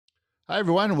Hi,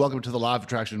 everyone, and welcome to the Law of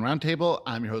Attraction Roundtable.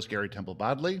 I'm your host, Gary Temple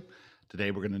Bodley.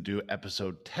 Today, we're going to do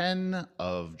episode 10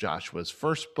 of Joshua's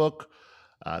first book.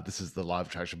 This is the Law of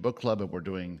Attraction Book Club, and we're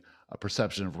doing a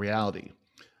perception of reality.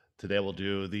 Today, we'll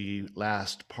do the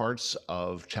last parts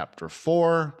of chapter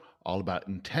 4, all about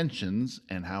intentions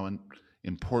and how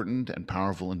important and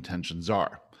powerful intentions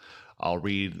are. I'll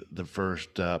read the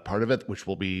first part of it, which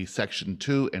will be section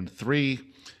 2 and 3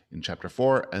 in chapter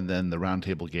 4, and then the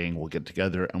roundtable gang will get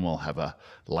together and we'll have a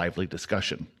lively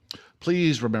discussion.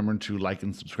 Please remember to like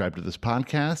and subscribe to this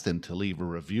podcast and to leave a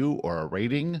review or a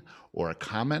rating or a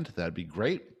comment. That'd be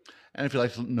great. And if you'd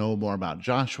like to know more about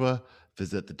Joshua,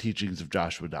 visit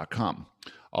theteachingsofjoshua.com.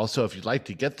 Also, if you'd like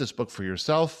to get this book for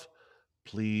yourself,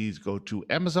 please go to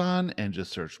Amazon and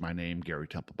just search my name, Gary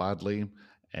Temple Bodley,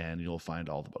 and you'll find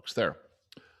all the books there.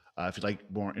 If you'd like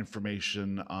more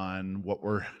information on what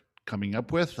we're coming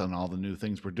up with and all the new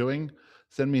things we're doing,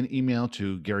 send me an email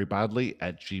to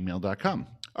garybodley@gmail.com.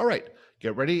 All right,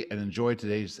 get ready and enjoy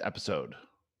today's episode.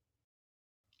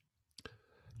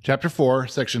 Chapter 4,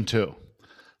 Section 2.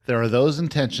 There are those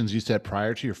intentions you set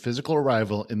prior to your physical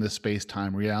arrival in this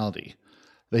space-time reality.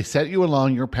 They set you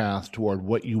along your path toward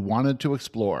what you wanted to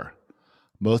explore.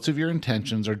 Most of your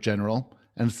intentions are general,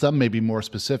 and some may be more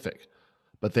specific,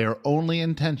 but they are only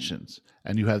intentions,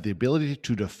 and you have the ability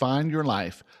to define your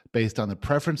life based on the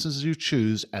preferences you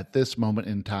choose at this moment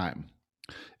in time.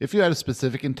 If you had a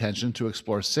specific intention to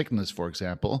explore sickness, for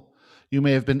example, you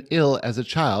may have been ill as a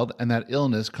child, and that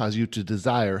illness caused you to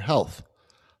desire health.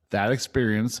 That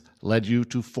experience led you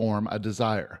to form a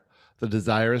desire. The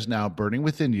desire is now burning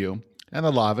within you, and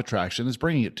the law of attraction is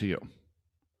bringing it to you.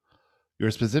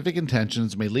 Your specific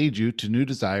intentions may lead you to new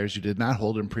desires you did not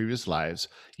hold in previous lives,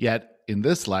 yet in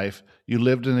this life, you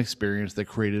lived an experience that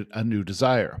created a new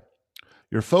desire.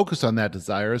 Your focus on that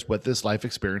desire is what this life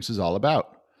experience is all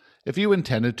about. If you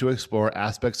intended to explore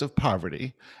aspects of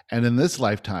poverty, and in this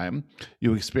lifetime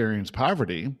you experience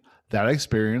poverty, that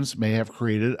experience may have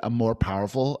created a more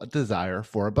powerful desire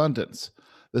for abundance.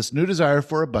 This new desire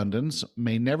for abundance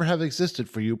may never have existed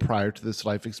for you prior to this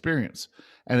life experience,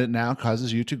 and it now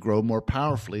causes you to grow more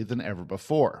powerfully than ever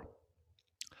before.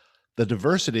 The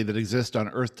diversity that exists on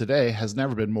Earth today has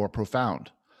never been more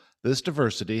profound. This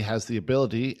diversity has the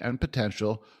ability and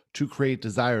potential to create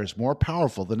desires more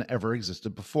powerful than ever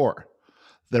existed before.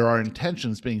 There are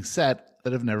intentions being set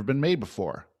that have never been made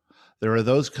before. There are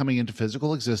those coming into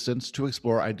physical existence to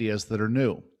explore ideas that are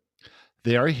new.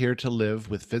 They are here to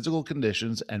live with physical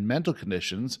conditions and mental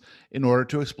conditions in order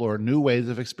to explore new ways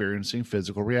of experiencing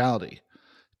physical reality.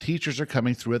 Teachers are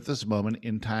coming through at this moment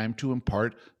in time to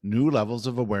impart new levels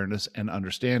of awareness and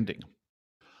understanding.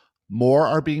 More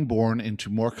are being born into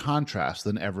more contrast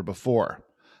than ever before.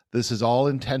 This is all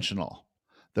intentional.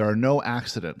 There are no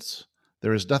accidents.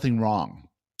 There is nothing wrong.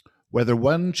 Whether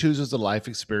one chooses a life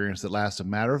experience that lasts a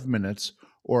matter of minutes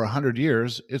or 100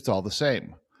 years, it's all the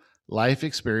same. Life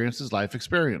experience is life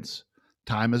experience.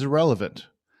 Time is irrelevant.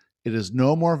 It is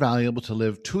no more valuable to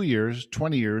live 2 years,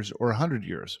 20 years, or 100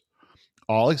 years.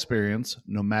 All experience,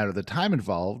 no matter the time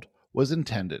involved, was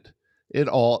intended. It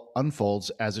all unfolds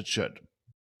as it should.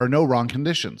 There are no wrong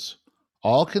conditions.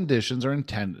 All conditions are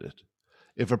intended.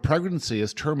 If a pregnancy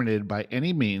is terminated by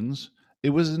any means,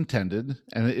 it was intended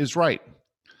and it is right.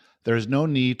 There is no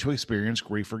need to experience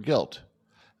grief or guilt.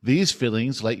 These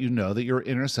feelings let you know that your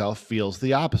inner self feels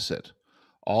the opposite.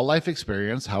 All life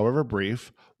experience, however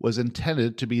brief, was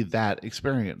intended to be that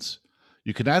experience.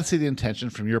 You cannot see the intention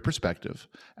from your perspective,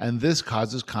 and this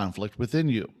causes conflict within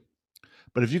you.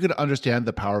 But if you can understand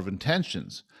the power of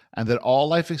intentions, and that all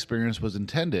life experience was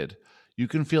intended, you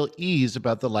can feel ease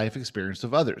about the life experience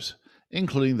of others,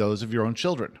 including those of your own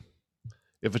children.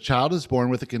 If a child is born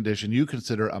with a condition you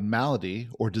consider a malady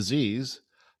or disease,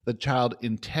 the child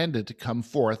intended to come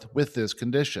forth with this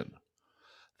condition.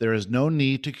 There is no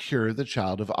need to cure the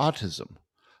child of autism.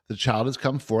 The child has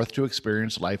come forth to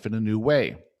experience life in a new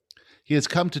way. He has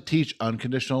come to teach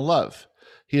unconditional love.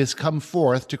 He has come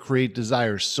forth to create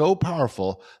desires so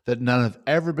powerful that none have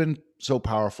ever been so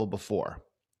powerful before.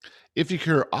 If you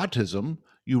cure autism,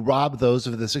 you rob those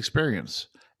of this experience,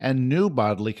 and new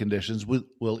bodily conditions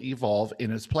will evolve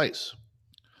in its place.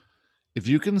 If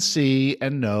you can see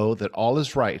and know that all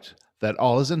is right, that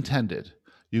all is intended,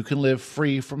 you can live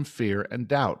free from fear and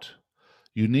doubt.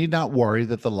 You need not worry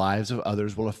that the lives of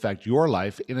others will affect your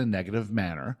life in a negative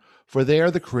manner, for they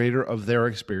are the creator of their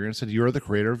experience and you are the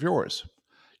creator of yours.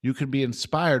 You can be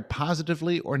inspired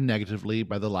positively or negatively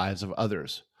by the lives of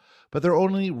others, but their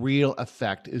only real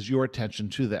effect is your attention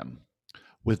to them.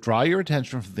 Withdraw your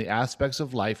attention from the aspects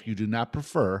of life you do not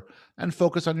prefer and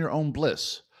focus on your own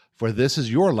bliss, for this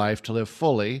is your life to live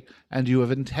fully, and you have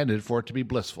intended for it to be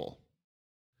blissful.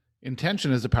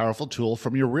 Intention is a powerful tool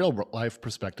from your real life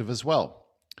perspective as well.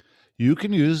 You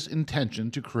can use intention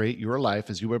to create your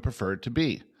life as you would prefer it to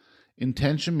be.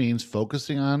 Intention means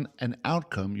focusing on an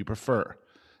outcome you prefer.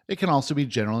 It can also be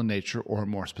general in nature or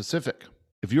more specific.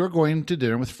 If you are going to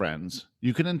dinner with friends,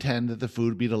 you can intend that the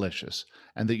food be delicious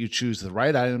and that you choose the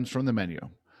right items from the menu.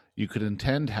 You could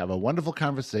intend to have a wonderful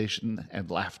conversation and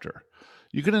laughter.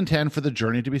 You can intend for the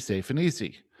journey to be safe and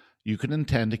easy. You can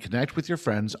intend to connect with your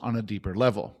friends on a deeper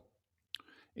level.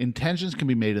 Intentions can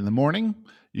be made in the morning.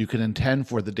 You can intend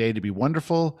for the day to be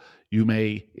wonderful. You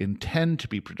may intend to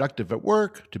be productive at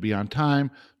work, to be on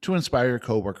time, to inspire your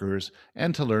coworkers,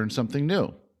 and to learn something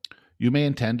new. You may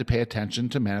intend to pay attention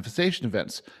to manifestation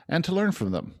events and to learn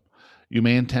from them. You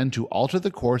may intend to alter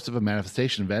the course of a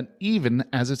manifestation event even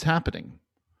as it's happening.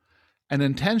 An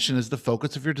intention is the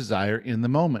focus of your desire in the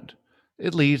moment.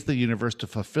 It leads the universe to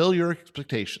fulfill your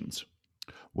expectations.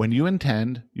 When you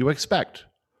intend, you expect.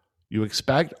 You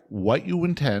expect what you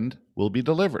intend will be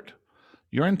delivered.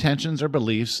 Your intentions are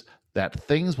beliefs that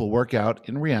things will work out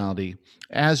in reality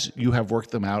as you have worked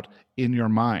them out in your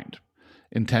mind.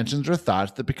 Intentions are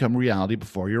thoughts that become reality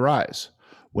before your eyes.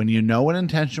 When you know an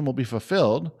intention will be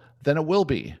fulfilled, then it will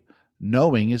be.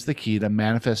 Knowing is the key to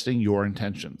manifesting your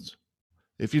intentions.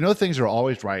 If you know things are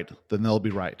always right, then they'll be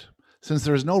right. Since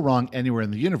there is no wrong anywhere in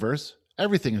the universe,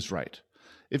 everything is right.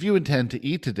 If you intend to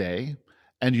eat today,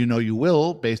 and you know you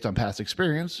will based on past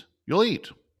experience, you'll eat.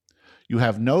 You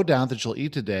have no doubt that you'll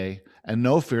eat today and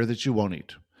no fear that you won't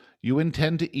eat. You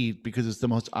intend to eat because it's the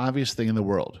most obvious thing in the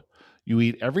world. You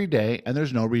eat every day, and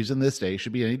there's no reason this day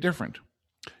should be any different.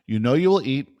 You know you will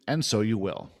eat, and so you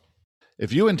will.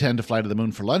 If you intend to fly to the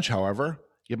moon for lunch, however,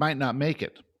 you might not make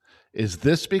it. Is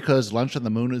this because lunch on the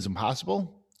moon is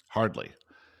impossible? Hardly.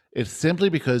 It's simply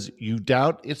because you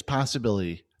doubt its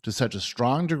possibility to such a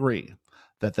strong degree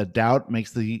that the doubt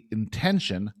makes the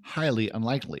intention highly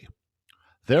unlikely.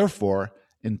 Therefore,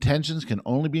 intentions can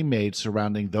only be made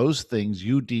surrounding those things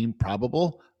you deem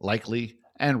probable, likely,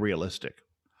 and realistic.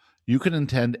 You can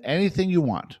intend anything you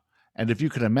want, and if you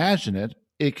can imagine it,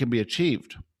 it can be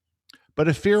achieved. But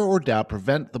if fear or doubt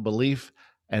prevent the belief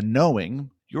and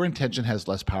knowing, your intention has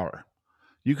less power.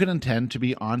 You can intend to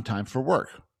be on time for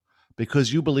work.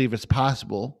 Because you believe it's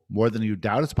possible more than you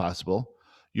doubt it's possible,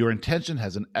 your intention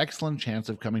has an excellent chance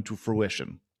of coming to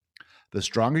fruition. The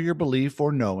stronger your belief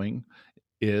or knowing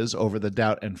is over the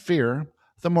doubt and fear,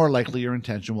 the more likely your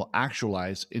intention will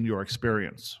actualize in your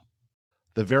experience.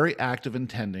 The very act of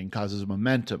intending causes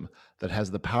momentum that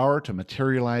has the power to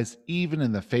materialize even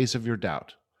in the face of your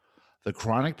doubt. The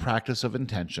chronic practice of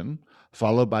intention,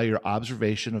 followed by your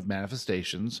observation of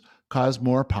manifestations, cause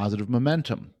more positive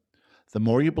momentum. The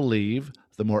more you believe,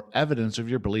 the more evidence of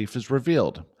your belief is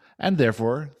revealed, and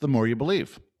therefore, the more you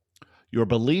believe. Your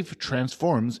belief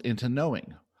transforms into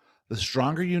knowing. The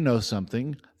stronger you know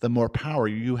something, the more power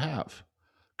you have.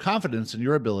 Confidence in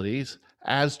your abilities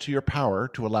adds to your power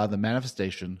to allow the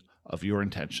manifestation of your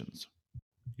intentions.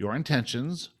 Your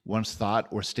intentions, once thought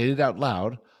or stated out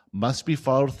loud, must be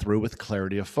followed through with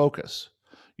clarity of focus.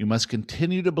 You must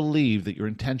continue to believe that your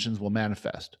intentions will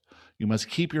manifest. You must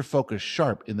keep your focus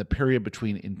sharp in the period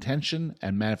between intention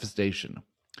and manifestation.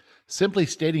 Simply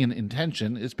stating an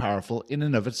intention is powerful in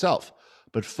and of itself,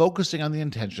 but focusing on the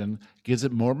intention gives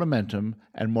it more momentum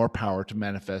and more power to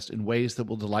manifest in ways that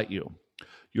will delight you.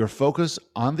 Your focus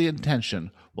on the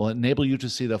intention will enable you to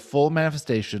see the full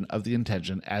manifestation of the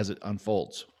intention as it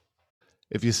unfolds.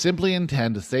 If you simply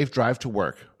intend a safe drive to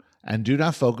work and do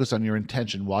not focus on your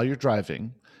intention while you're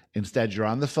driving, instead you're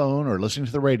on the phone or listening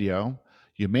to the radio,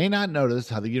 you may not notice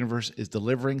how the universe is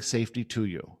delivering safety to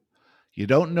you. You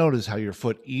don't notice how your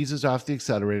foot eases off the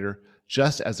accelerator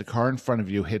just as the car in front of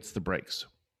you hits the brakes.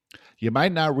 You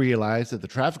might not realize that the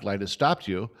traffic light has stopped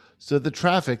you, so the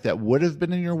traffic that would have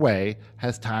been in your way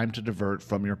has time to divert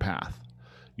from your path.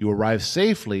 You arrive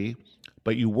safely,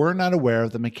 but you were not aware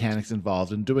of the mechanics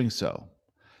involved in doing so.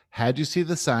 Had you seen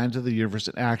the signs of the universe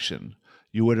in action,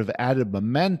 you would have added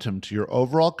momentum to your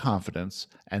overall confidence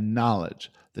and knowledge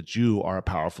that you are a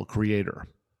powerful creator.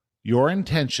 Your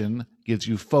intention gives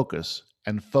you focus,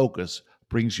 and focus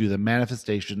brings you the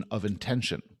manifestation of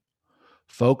intention.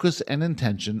 Focus and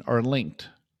intention are linked.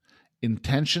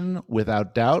 Intention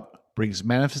without doubt brings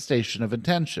manifestation of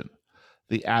intention.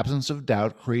 The absence of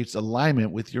doubt creates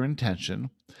alignment with your intention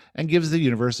and gives the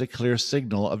universe a clear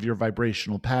signal of your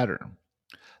vibrational pattern.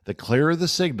 The clearer the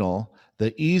signal,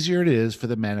 the easier it is for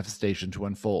the manifestation to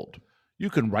unfold. You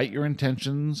can write your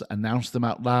intentions, announce them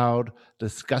out loud,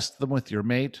 discuss them with your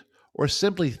mate, or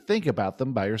simply think about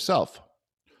them by yourself.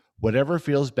 Whatever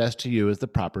feels best to you is the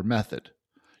proper method.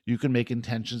 You can make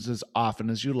intentions as often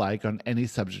as you like on any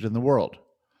subject in the world.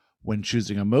 When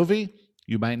choosing a movie,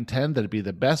 you might intend that it be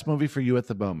the best movie for you at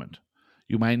the moment.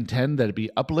 You might intend that it be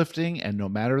uplifting, and no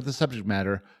matter the subject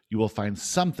matter, you will find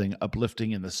something uplifting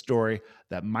in the story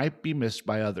that might be missed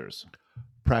by others.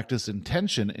 Practice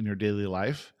intention in your daily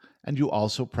life, and you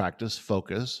also practice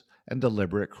focus and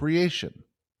deliberate creation.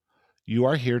 You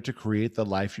are here to create the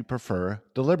life you prefer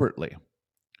deliberately.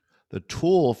 The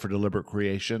tool for deliberate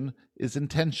creation is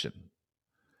intention.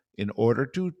 In order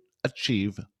to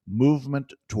achieve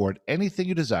movement toward anything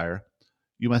you desire,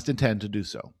 you must intend to do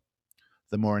so.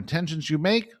 The more intentions you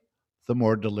make, the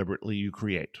more deliberately you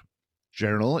create.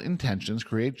 General intentions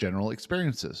create general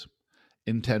experiences.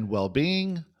 Intend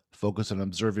well-being, focus on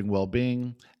observing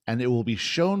well-being, and it will be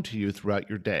shown to you throughout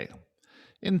your day.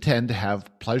 Intend to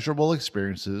have pleasurable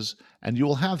experiences, and you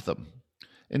will have them.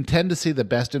 Intend to see the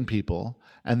best in people,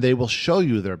 and they will show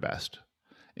you their best.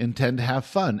 Intend to have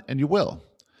fun, and you will.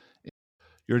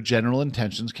 Your general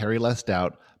intentions carry less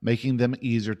doubt, making them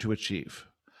easier to achieve.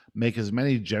 Make as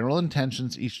many general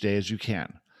intentions each day as you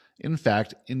can. In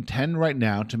fact, intend right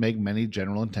now to make many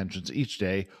general intentions each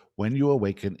day when you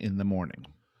awaken in the morning.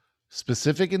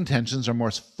 Specific intentions are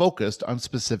more focused on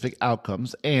specific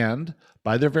outcomes and,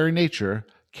 by their very nature,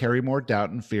 carry more doubt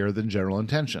and fear than general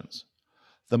intentions.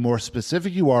 The more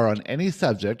specific you are on any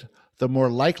subject, the more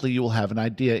likely you will have an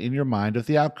idea in your mind of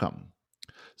the outcome.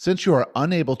 Since you are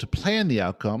unable to plan the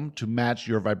outcome to match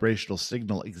your vibrational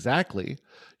signal exactly,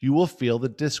 you will feel the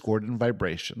discord in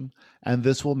vibration, and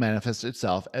this will manifest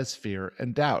itself as fear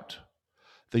and doubt.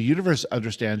 The universe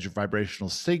understands your vibrational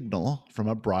signal from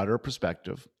a broader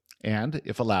perspective, and,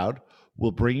 if allowed,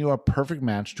 will bring you a perfect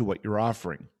match to what you're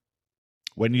offering.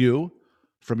 When you,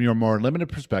 from your more limited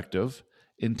perspective,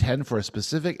 intend for a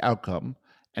specific outcome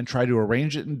and try to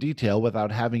arrange it in detail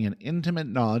without having an intimate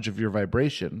knowledge of your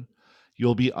vibration,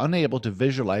 you'll be unable to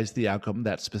visualize the outcome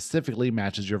that specifically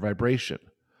matches your vibration.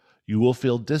 You will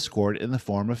feel discord in the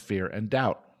form of fear and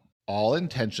doubt. All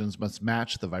intentions must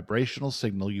match the vibrational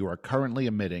signal you are currently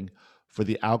emitting for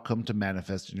the outcome to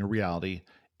manifest in your reality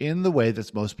in the way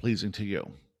that's most pleasing to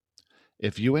you.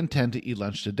 If you intend to eat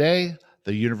lunch today,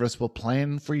 the universe will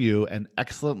plan for you an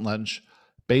excellent lunch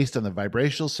based on the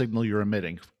vibrational signal you're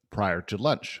emitting prior to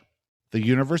lunch. The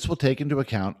universe will take into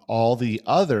account all the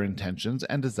other intentions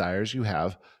and desires you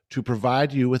have to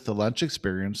provide you with the lunch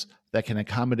experience that can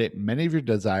accommodate many of your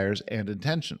desires and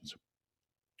intentions.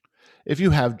 If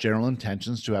you have general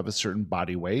intentions to have a certain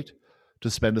body weight, to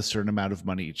spend a certain amount of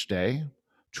money each day,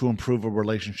 to improve a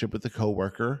relationship with a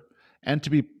coworker, and to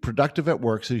be productive at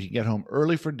work so you can get home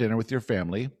early for dinner with your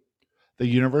family, the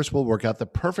universe will work out the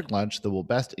perfect lunch that will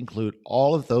best include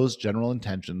all of those general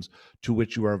intentions to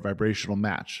which you are a vibrational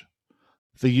match.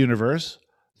 The universe,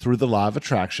 through the law of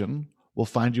attraction, will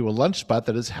find you a lunch spot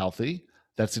that is healthy,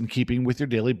 that's in keeping with your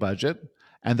daily budget,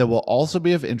 and that will also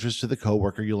be of interest to the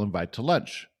coworker you'll invite to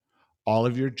lunch. All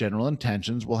of your general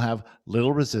intentions will have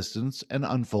little resistance and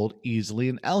unfold easily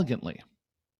and elegantly.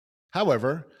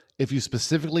 However, if you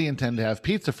specifically intend to have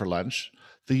pizza for lunch,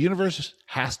 the universe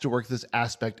has to work this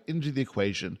aspect into the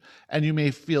equation, and you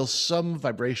may feel some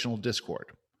vibrational discord.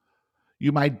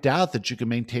 You might doubt that you can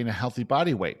maintain a healthy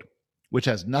body weight, which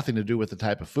has nothing to do with the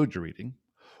type of food you're eating.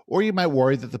 Or you might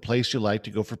worry that the place you like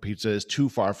to go for pizza is too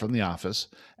far from the office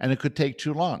and it could take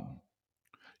too long.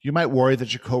 You might worry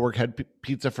that your coworker had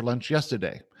pizza for lunch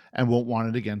yesterday and won't want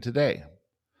it again today.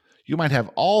 You might have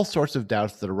all sorts of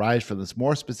doubts that arise from this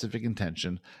more specific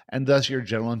intention, and thus your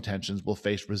general intentions will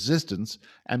face resistance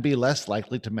and be less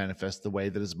likely to manifest the way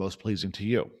that is most pleasing to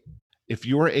you. If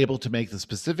you were able to make the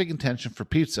specific intention for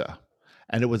pizza,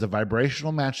 and it was a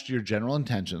vibrational match to your general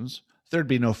intentions, there'd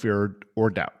be no fear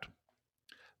or doubt.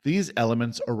 These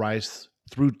elements arise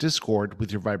through discord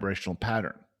with your vibrational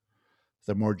pattern.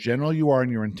 The more general you are in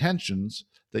your intentions,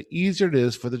 the easier it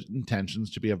is for the intentions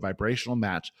to be a vibrational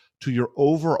match to your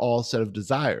overall set of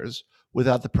desires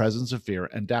without the presence of fear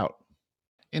and doubt.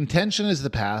 Intention is the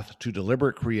path to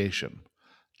deliberate creation.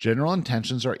 General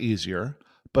intentions are easier,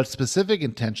 but specific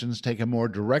intentions take a more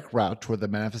direct route toward the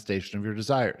manifestation of your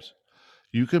desires.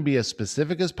 You can be as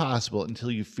specific as possible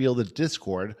until you feel the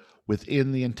discord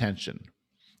within the intention.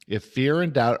 If fear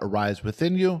and doubt arise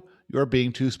within you, you're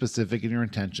being too specific in your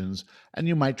intentions, and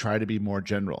you might try to be more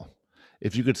general.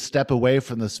 If you could step away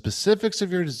from the specifics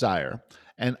of your desire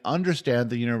and understand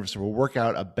the universe will work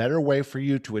out a better way for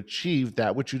you to achieve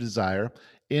that which you desire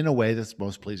in a way that's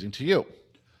most pleasing to you.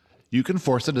 You can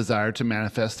force a desire to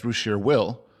manifest through sheer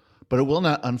will, but it will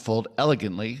not unfold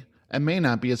elegantly and may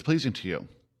not be as pleasing to you.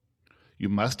 You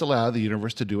must allow the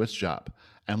universe to do its job,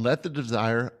 and let the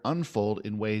desire unfold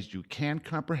in ways you can't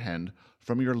comprehend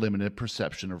from your limited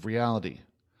perception of reality.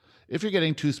 If you're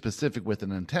getting too specific with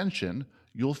an intention,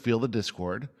 you'll feel the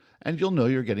discord and you'll know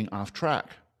you're getting off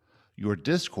track. Your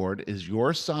discord is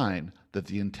your sign that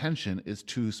the intention is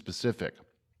too specific.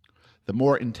 The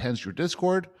more intense your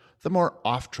discord, the more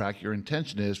off track your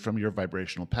intention is from your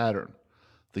vibrational pattern.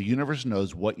 The universe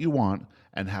knows what you want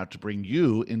and how to bring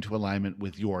you into alignment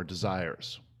with your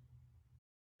desires.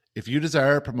 If you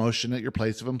desire a promotion at your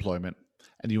place of employment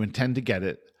and you intend to get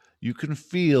it, you can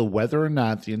feel whether or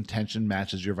not the intention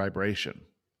matches your vibration.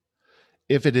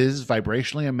 If it is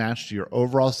vibrationally a match to your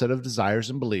overall set of desires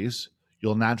and beliefs,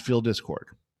 you'll not feel discord.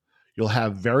 You'll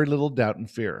have very little doubt and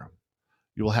fear.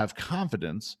 You will have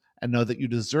confidence and know that you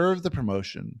deserve the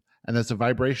promotion and that's a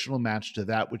vibrational match to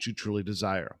that which you truly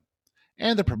desire.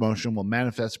 And the promotion will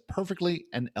manifest perfectly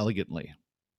and elegantly.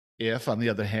 If, on the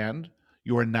other hand,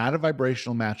 you are not a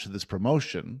vibrational match to this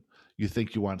promotion you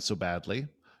think you want so badly,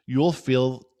 you will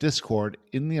feel discord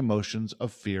in the emotions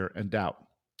of fear and doubt.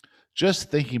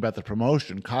 Just thinking about the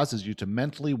promotion causes you to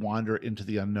mentally wander into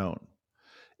the unknown.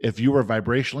 If you were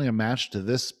vibrationally a match to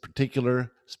this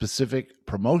particular specific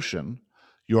promotion,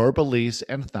 your beliefs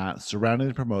and thoughts surrounding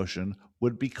the promotion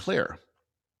would be clear.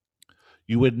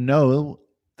 You would know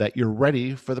that you're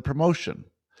ready for the promotion.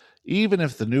 Even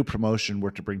if the new promotion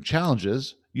were to bring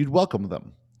challenges, you'd welcome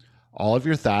them. All of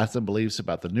your thoughts and beliefs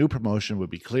about the new promotion would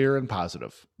be clear and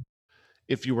positive.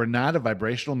 If you were not a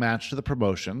vibrational match to the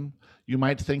promotion, you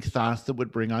might think thoughts that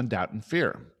would bring on doubt and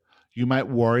fear. You might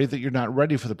worry that you're not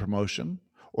ready for the promotion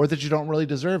or that you don't really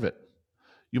deserve it.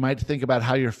 You might think about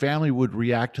how your family would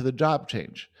react to the job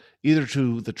change, either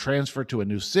to the transfer to a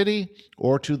new city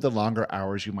or to the longer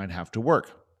hours you might have to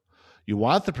work. You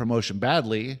want the promotion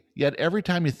badly, yet every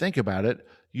time you think about it,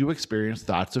 you experience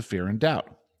thoughts of fear and doubt.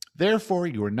 Therefore,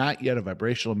 you are not yet a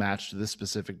vibrational match to this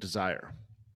specific desire.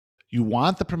 You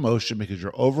want the promotion because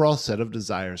your overall set of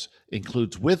desires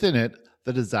includes within it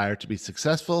the desire to be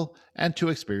successful and to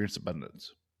experience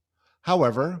abundance.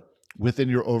 However, within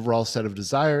your overall set of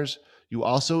desires, you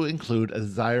also include a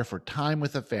desire for time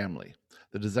with a family,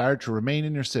 the desire to remain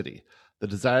in your city, the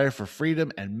desire for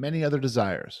freedom, and many other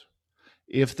desires.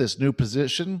 If this new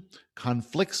position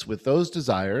conflicts with those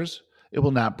desires, it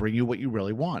will not bring you what you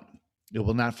really want. It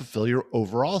will not fulfill your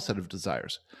overall set of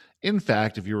desires. In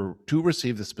fact, if you were to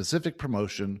receive the specific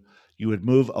promotion, you would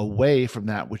move away from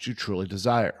that which you truly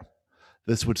desire.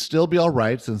 This would still be all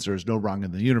right since there is no wrong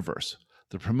in the universe.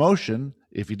 The promotion,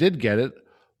 if you did get it,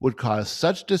 would cause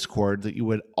such discord that you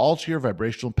would alter your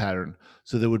vibrational pattern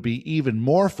so that it would be even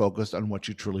more focused on what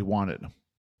you truly wanted.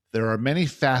 There are many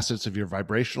facets of your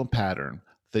vibrational pattern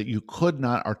that you could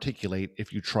not articulate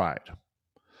if you tried.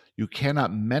 You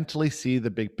cannot mentally see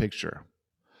the big picture.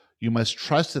 You must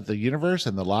trust that the universe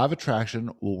and the law of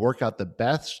attraction will work out the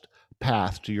best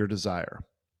path to your desire.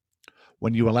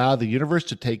 When you allow the universe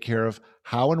to take care of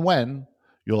how and when,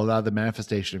 you'll allow the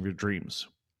manifestation of your dreams.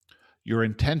 Your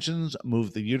intentions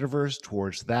move the universe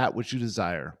towards that which you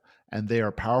desire, and they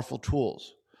are powerful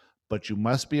tools. But you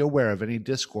must be aware of any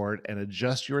discord and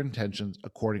adjust your intentions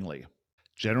accordingly.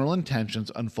 General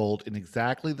intentions unfold in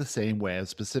exactly the same way as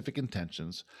specific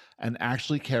intentions and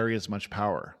actually carry as much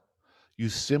power. You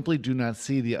simply do not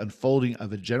see the unfolding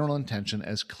of a general intention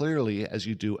as clearly as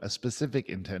you do a specific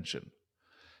intention.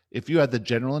 If you had the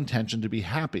general intention to be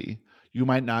happy, you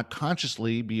might not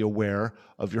consciously be aware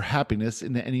of your happiness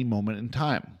in any moment in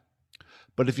time.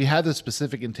 But if you had the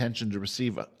specific intention to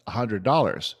receive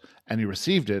 $100 and you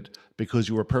received it because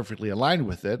you were perfectly aligned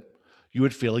with it, you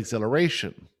would feel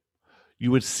exhilaration.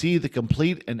 You would see the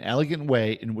complete and elegant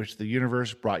way in which the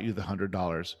universe brought you the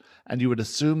 $100, and you would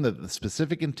assume that the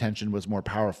specific intention was more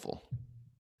powerful.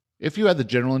 If you had the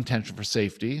general intention for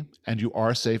safety, and you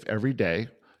are safe every day,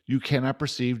 you cannot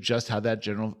perceive just how that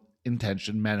general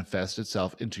intention manifests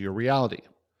itself into your reality.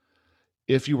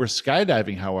 If you were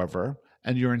skydiving, however,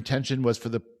 and your intention was for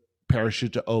the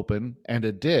parachute to open, and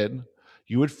it did,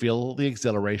 you would feel the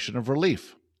exhilaration of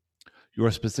relief.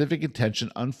 Your specific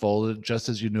intention unfolded just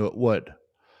as you knew it would.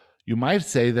 You might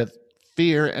say that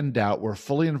fear and doubt were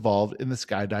fully involved in the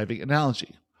skydiving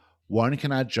analogy. One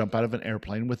cannot jump out of an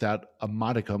airplane without a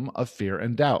modicum of fear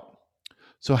and doubt.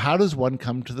 So how does one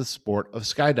come to the sport of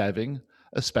skydiving,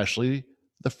 especially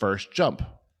the first jump?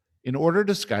 In order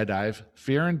to skydive,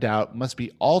 fear and doubt must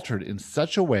be altered in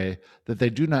such a way that they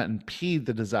do not impede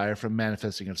the desire from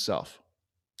manifesting itself.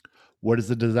 What is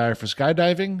the desire for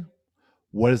skydiving?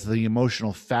 What is the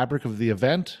emotional fabric of the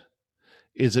event?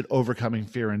 Is it overcoming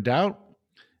fear and doubt?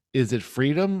 Is it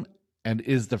freedom? And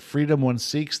is the freedom one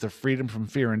seeks the freedom from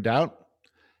fear and doubt?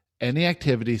 Any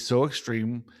activity so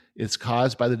extreme is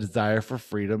caused by the desire for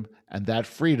freedom, and that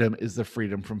freedom is the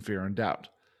freedom from fear and doubt.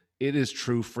 It is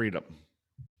true freedom.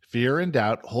 Fear and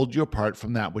doubt hold you apart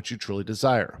from that which you truly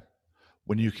desire.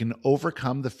 When you can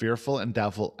overcome the fearful and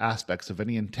doubtful aspects of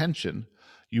any intention,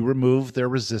 you remove their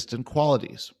resistant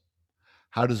qualities.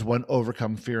 How does one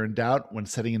overcome fear and doubt when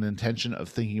setting an intention of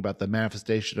thinking about the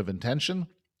manifestation of intention?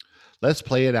 Let's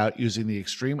play it out using the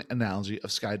extreme analogy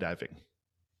of skydiving.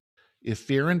 If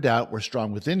fear and doubt were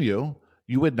strong within you,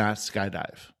 you would not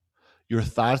skydive. Your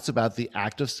thoughts about the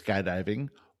act of skydiving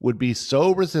would be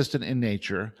so resistant in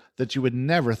nature that you would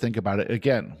never think about it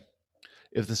again.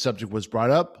 If the subject was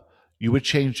brought up, you would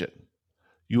change it.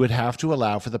 You would have to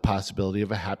allow for the possibility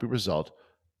of a happy result,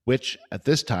 which at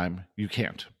this time you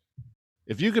can't.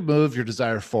 If you could move your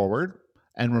desire forward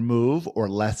and remove or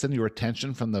lessen your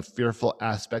attention from the fearful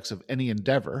aspects of any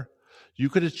endeavor, you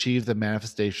could achieve the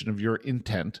manifestation of your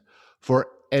intent for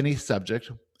any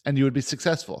subject, and you would be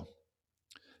successful.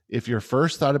 If your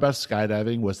first thought about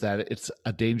skydiving was that it's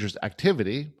a dangerous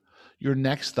activity, your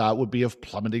next thought would be of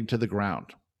plummeting to the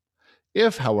ground.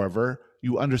 If, however,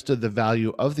 you understood the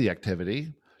value of the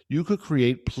activity, you could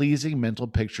create pleasing mental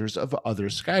pictures of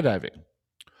others skydiving.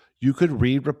 You could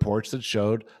read reports that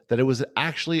showed that it was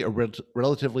actually a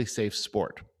relatively safe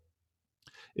sport.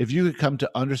 If you could come to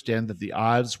understand that the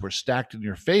odds were stacked in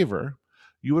your favor,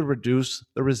 you would reduce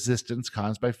the resistance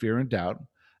caused by fear and doubt,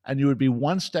 and you would be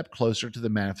one step closer to the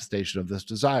manifestation of this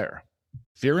desire.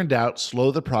 Fear and doubt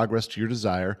slow the progress to your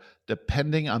desire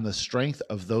depending on the strength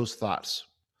of those thoughts.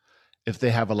 If they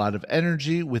have a lot of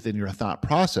energy within your thought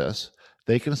process,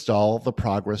 they can stall the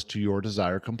progress to your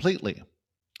desire completely.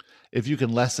 If you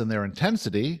can lessen their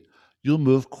intensity, you'll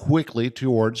move quickly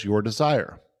towards your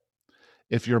desire.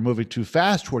 If you're moving too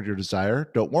fast toward your desire,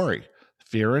 don't worry.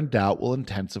 Fear and doubt will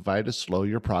intensify to slow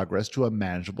your progress to a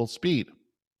manageable speed.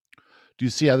 Do you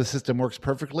see how the system works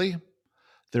perfectly?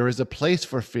 There is a place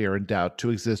for fear and doubt to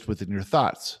exist within your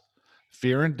thoughts.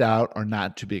 Fear and doubt are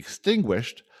not to be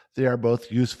extinguished. They are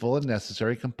both useful and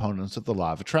necessary components of the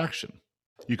law of attraction.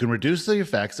 You can reduce the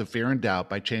effects of fear and doubt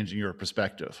by changing your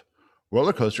perspective.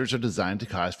 Roller coasters are designed to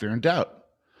cause fear and doubt.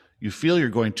 You feel you're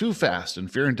going too fast, and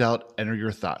fear and doubt enter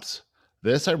your thoughts.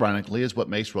 This, ironically, is what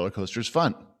makes roller coasters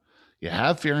fun. You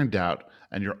have fear and doubt,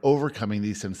 and you're overcoming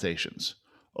these sensations.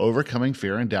 Overcoming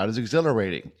fear and doubt is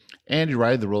exhilarating, and you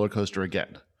ride the roller coaster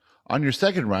again. On your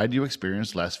second ride, you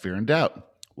experience less fear and doubt.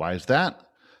 Why is that?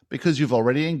 Because you've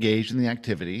already engaged in the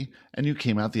activity, and you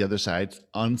came out the other side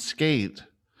unscathed.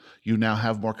 You now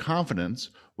have more confidence,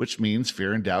 which means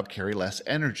fear and doubt carry less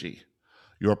energy.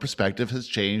 Your perspective has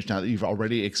changed now that you've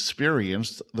already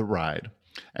experienced the ride,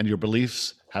 and your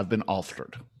beliefs have been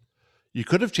altered. You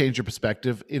could have changed your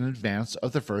perspective in advance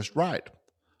of the first ride.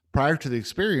 Prior to the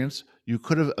experience, you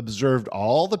could have observed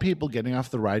all the people getting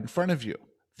off the ride in front of you.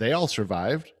 They all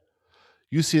survived.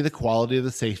 You see the quality of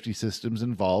the safety systems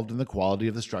involved and the quality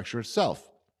of the structure itself.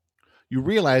 You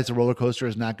realize the roller coaster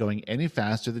is not going any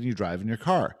faster than you drive in your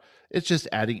car. It's just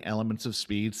adding elements of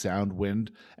speed, sound,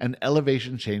 wind, and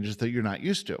elevation changes that you're not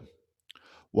used to.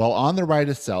 While on the ride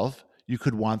itself, you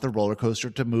could want the roller coaster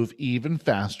to move even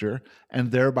faster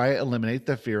and thereby eliminate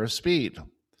the fear of speed.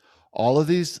 All of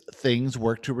these things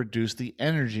work to reduce the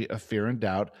energy of fear and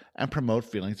doubt and promote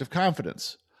feelings of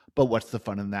confidence. But what's the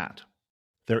fun in that?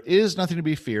 There is nothing to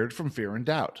be feared from fear and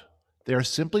doubt. They are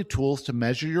simply tools to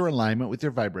measure your alignment with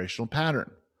your vibrational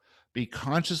pattern. Be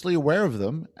consciously aware of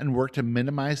them and work to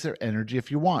minimize their energy if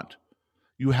you want.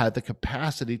 You have the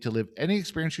capacity to live any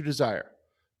experience you desire.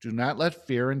 Do not let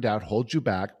fear and doubt hold you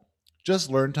back.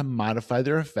 Just learn to modify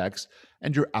their effects,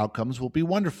 and your outcomes will be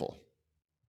wonderful.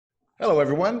 Hello,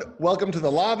 everyone. Welcome to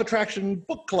the Law of Attraction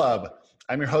Book Club.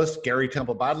 I'm your host, Gary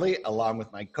Temple Bodley, along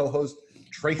with my co-host,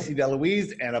 Tracy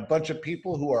DeLuise, and a bunch of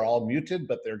people who are all muted,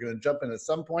 but they're going to jump in at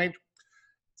some point.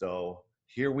 So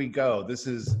here we go. This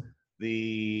is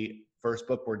the first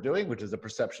book we're doing, which is A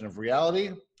Perception of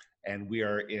Reality. And we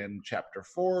are in chapter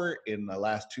 4 in the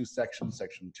last two sections,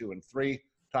 section 2 and 3,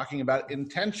 talking about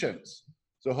intentions.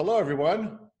 So hello,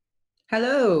 everyone.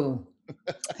 Hello.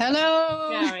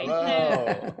 Hello.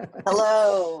 Hello.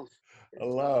 Hello.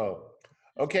 Hello.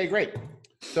 Okay, great.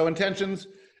 So intentions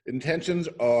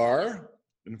are,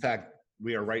 in fact,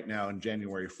 we are right now in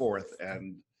January 4th,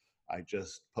 and I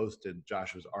just posted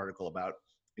Josh's article about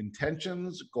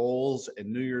intentions, goals,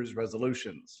 and New Year's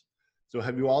resolutions. So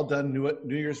have you all done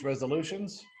New Year's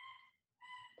resolutions?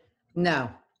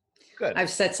 No. Good.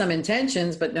 I've set some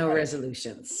intentions, but no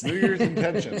resolutions. New Year's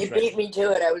intentions. You beat me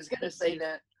to it. I was going to say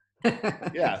that.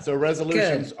 Yeah, so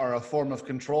resolutions are a form of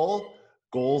control,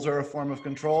 goals are a form of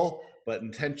control, but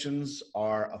intentions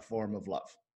are a form of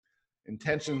love.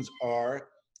 Intentions are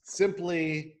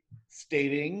simply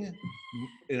stating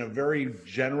in a very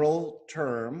general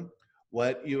term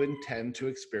what you intend to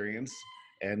experience.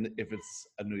 And if it's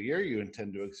a new year, you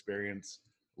intend to experience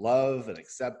love and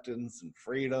acceptance and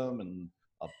freedom and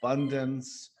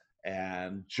abundance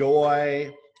and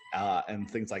joy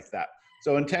and things like that.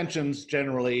 So intentions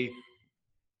generally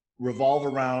revolve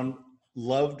around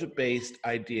love-based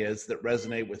ideas that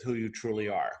resonate with who you truly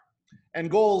are. And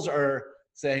goals are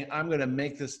saying, I'm going to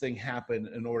make this thing happen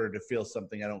in order to feel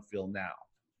something I don't feel now.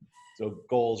 So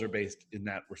goals are based in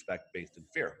that respect, based in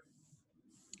fear.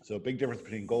 So a big difference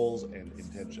between goals and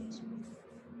intentions.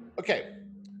 Okay,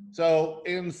 so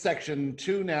in section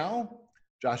 2 now,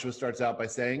 Joshua starts out by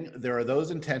saying, there are those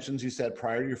intentions you set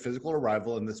prior to your physical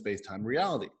arrival in the space-time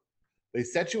reality. They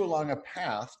set you along a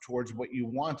path towards what you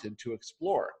wanted to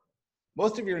explore.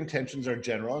 Most of your intentions are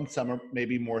general and some are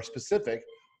maybe more specific,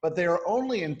 but they are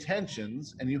only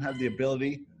intentions, and you have the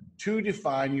ability to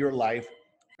define your life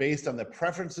based on the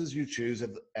preferences you choose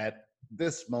at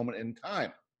this moment in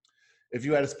time. If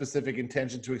you had a specific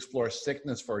intention to explore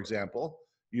sickness, for example,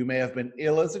 you may have been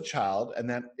ill as a child, and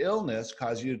that illness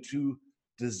caused you to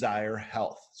desire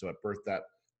health. So at birth, that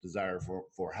desire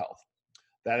for health.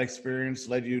 That experience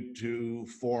led you to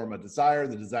form a desire.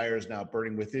 The desire is now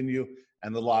burning within you,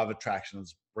 and the law of attraction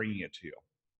is bringing it to you.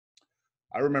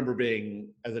 I remember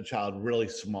being, as a child, really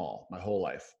small my whole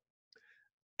life.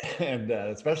 And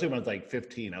especially when I was like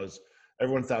 15,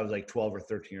 everyone thought I was like 12 or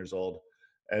 13 years old.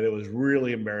 And it was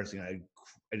really embarrassing.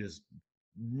 I just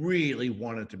really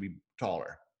wanted to be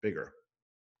taller, bigger.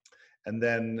 And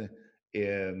then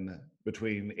in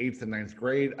between 8th and 9th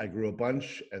grade, I grew a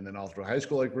bunch. And then all through high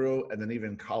school, I grew. And then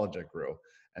even in college, I grew.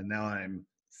 And now I'm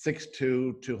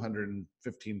 6'2",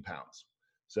 215 pounds.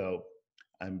 So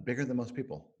I'm bigger than most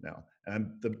people now. And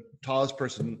I'm the tallest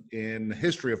person in the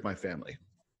history of my family.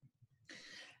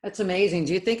 That's amazing.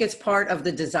 Do you think it's part of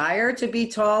the desire to be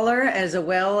taller as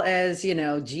well as,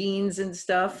 genes and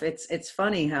stuff? It's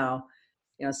funny how,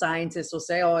 scientists will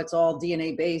say, oh, it's all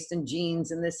DNA based and genes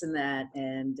and this and that.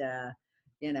 And,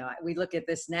 we look at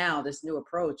this now, this new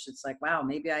approach. It's like, wow,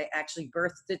 maybe I actually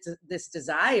birthed this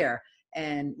desire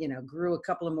and, grew a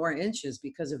couple of more inches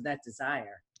because of that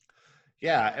desire.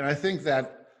 Yeah. And I think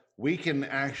that we can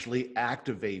actually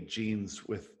activate genes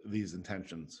with these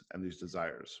intentions and these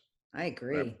desires. I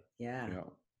agree. Right. Yeah.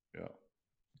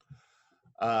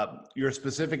 Your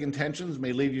specific intentions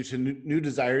may lead you to new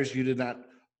desires you did not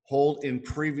hold in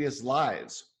previous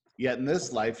lives. Yet in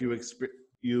this life, you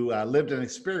lived an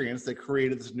experience that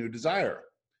created this new desire.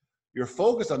 Your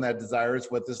focus on that desire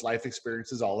is what this life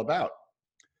experience is all about.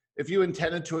 If you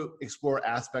intended to explore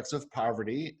aspects of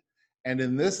poverty, and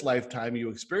in this lifetime you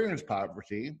experienced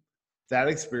poverty, that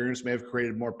experience may have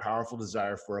created more powerful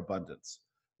desire for abundance.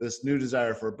 This new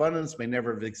desire for abundance may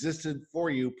never have existed for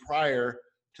you prior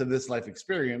to this life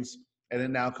experience, and it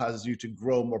now causes you to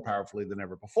grow more powerfully than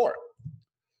ever before.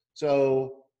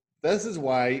 So this is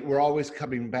why we're always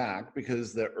coming back,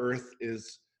 because the earth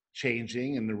is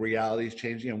changing and the reality is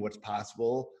changing and what's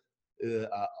possible.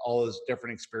 All those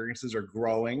different experiences are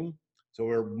growing. So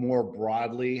we're more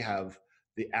broadly have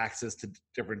the access to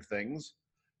different things.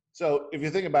 So if you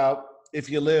think about, if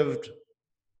you lived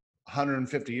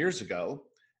 150 years ago,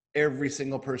 every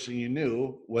single person you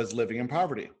knew was living in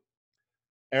poverty.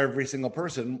 Every single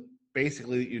person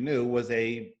basically that you knew was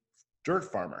a dirt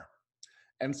farmer.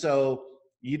 And so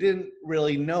you didn't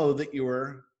really know that you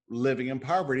were living in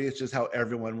poverty. It's just how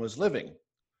everyone was living.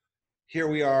 Here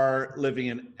we are living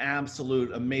in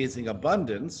absolute amazing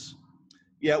abundance,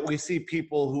 yet we see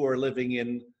people who are living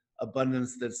in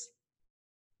abundance that's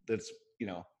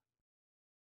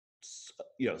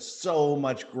so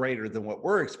much greater than what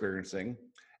we're experiencing.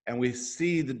 And we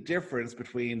see the difference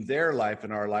between their life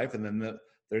and our life. And then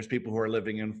there's people who are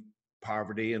living in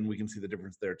poverty, and we can see the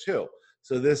difference there too.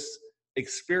 So this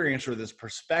experience or this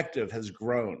perspective has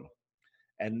grown,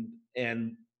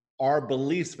 and our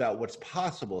beliefs about what's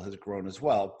possible has grown as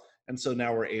well. And so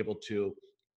now we're able to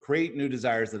create new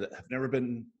desires that have never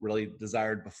been really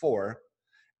desired before,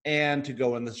 and to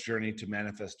go on this journey to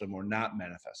manifest them or not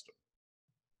manifest them.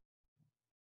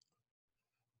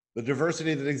 The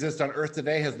diversity that exists on Earth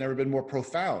today has never been more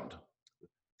profound.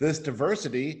 This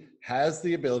diversity has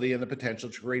the ability and the potential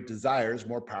to create desires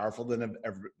more powerful than have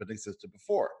ever been existed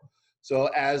before. So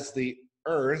as the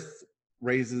Earth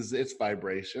raises its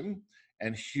vibration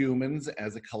and humans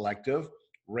as a collective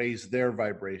raise their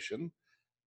vibration,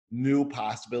 new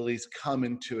possibilities come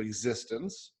into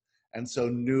existence. And so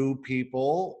new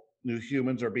people, new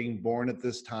humans are being born at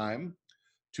this time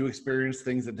to experience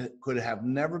things that could have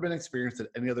never been experienced at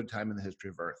any other time in the history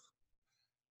of Earth.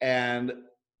 And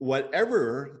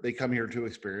whatever they come here to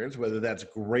experience, whether that's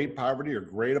great poverty or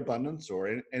great abundance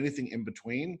or anything in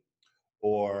between,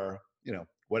 or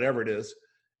whatever it is,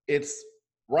 it's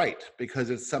right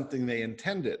because it's something they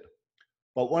intended.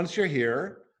 But once you're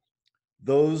here,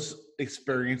 those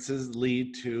experiences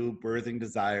lead to birthing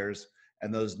desires,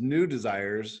 and those new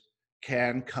desires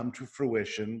can come to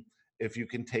fruition if you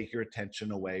can take your attention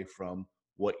away from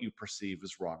what you perceive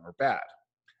as wrong or bad,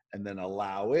 and then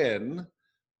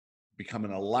become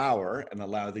an allower and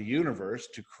allow the universe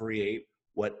to create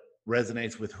what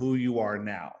resonates with who you are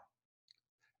now.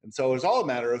 And so it's all a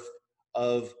matter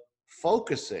of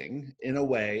focusing in a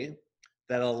way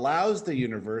that allows the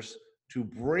universe to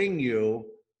bring you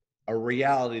a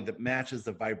reality that matches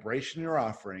the vibration you're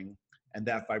offering. And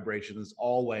that vibration is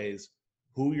always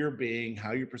who you're being,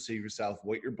 how you perceive yourself,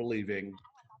 what you're believing,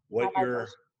 what you're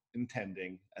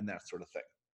intending, and that sort of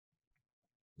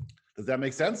thing. Does that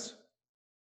make sense?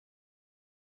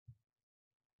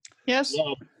 Yes.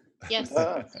 Yes.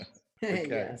 Okay.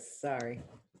 Yes, sorry.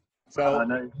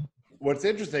 So what's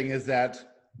interesting is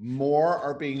that more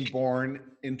are being born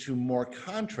into more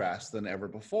contrast than ever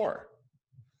before.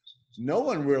 No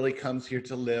one really comes here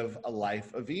to live a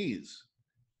life of ease.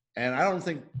 And I don't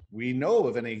think we know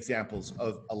of any examples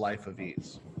of a life of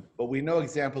ease, but we know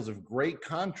examples of great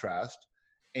contrast,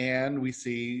 and we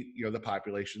see, the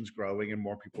population's growing and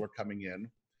more people are coming in.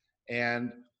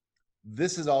 And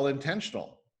this is all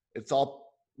intentional. It's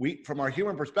all, from our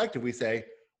human perspective, we say,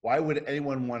 why would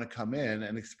anyone want to come in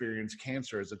and experience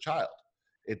cancer as a child?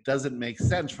 It doesn't make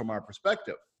sense from our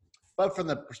perspective. But from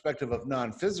the perspective of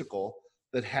non-physical,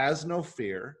 that has no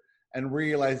fear and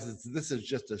realizes this is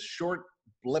just a short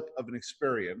blip of an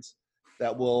experience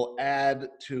that will add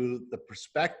to the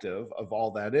perspective of all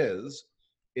that is,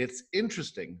 it's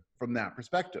interesting from that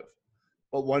perspective.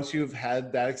 But once you've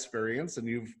had that experience and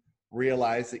you've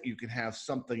realized that you can have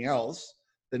something else,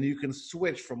 then you can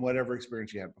switch from whatever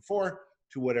experience you had before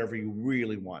to whatever you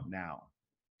really want now.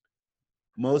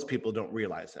 Most people don't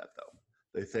realize that, though.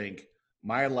 They think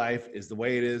my life is the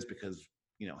way it is because,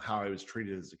 how I was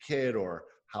treated as a kid, or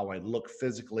how I look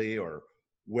physically, or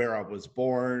where I was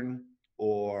born,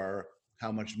 or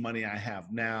how much money I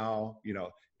have now.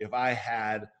 If I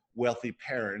had wealthy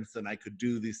parents, then I could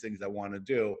do these things I want to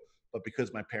do. But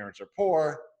because my parents are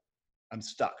poor, I'm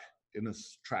stuck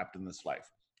trapped in this life.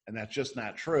 And that's just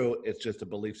not true. It's just a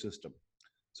belief system.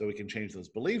 So we can change those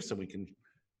beliefs, and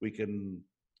we can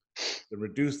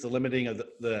reduce the limiting of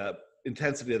the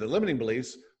intensity of the limiting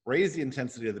beliefs, raise the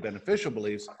intensity of the beneficial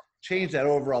beliefs, change that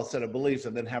overall set of beliefs,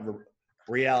 and then have a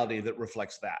reality that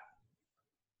reflects that.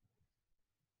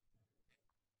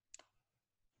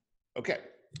 Okay,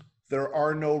 there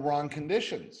are no wrong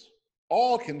conditions.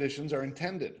 All conditions are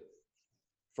intended.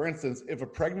 For instance, if a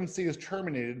pregnancy is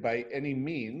terminated by any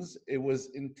means, it was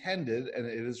intended and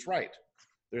it is right.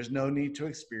 There's no need to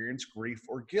experience grief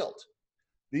or guilt.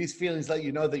 These feelings let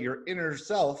you know that your inner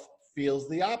self feels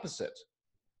the opposite,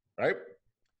 right?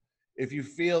 If you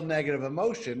feel negative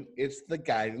emotion, it's the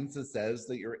guidance that says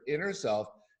that your inner self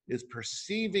is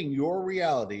perceiving your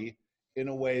reality in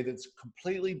a way that's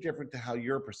completely different to how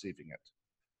you're perceiving it.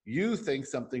 You think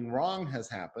something wrong has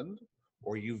happened,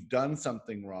 or you've done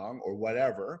something wrong, or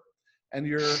whatever, and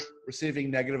you're receiving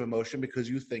negative emotion because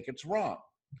you think it's wrong.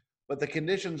 But the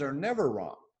conditions are never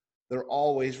wrong. They're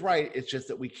always right. It's just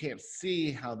that we can't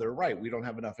see how they're right. We don't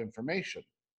have enough information.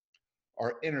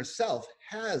 Our inner self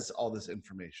has all this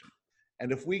information.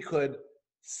 And if we could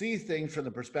see things from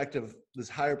the perspective, this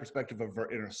higher perspective of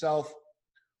our inner self,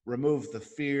 remove the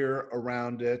fear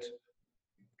around it,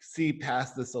 see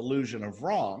past this illusion of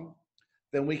wrong,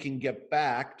 then we can get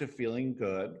back to feeling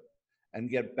good and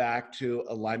get back to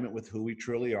alignment with who we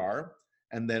truly are.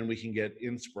 And then we can get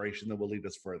inspiration that will lead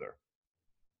us further.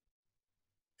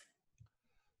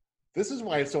 This is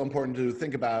why it's so important to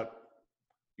think about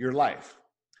your life.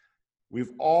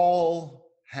 We've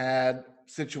all had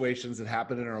situations that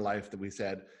happened in our life that we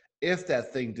said, if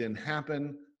that thing didn't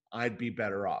happen, I'd be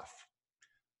better off.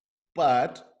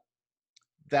 But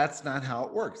that's not how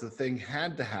it works. The thing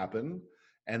had to happen.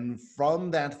 And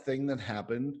from that thing that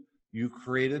happened, you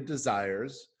created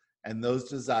desires, and those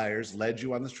desires led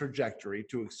you on this trajectory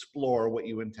to explore what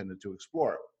you intended to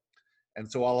explore. And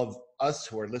so all of us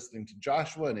who are listening to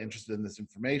Joshua and interested in this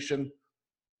information,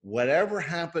 whatever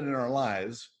happened in our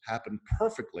lives happened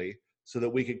perfectly so that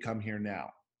we could come here now.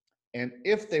 And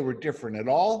if they were different at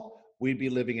all, we'd be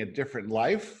living a different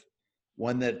life,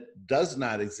 one that does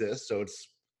not exist, so it's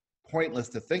pointless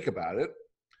to think about it.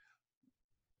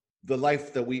 The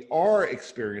life that we are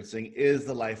experiencing is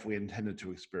the life we intended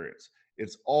to experience.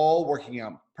 It's all working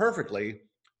out perfectly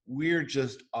we're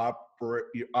just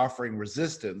offering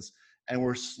resistance, and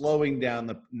we're slowing down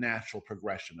the natural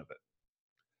progression of it.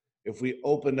 If we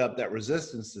opened up that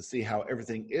resistance to see how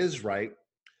everything is right,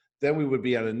 then we would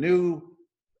be on a new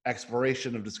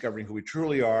exploration of discovering who we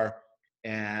truly are,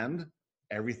 and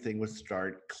everything would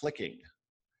start clicking.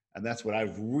 And that's what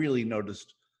I've really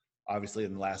noticed, obviously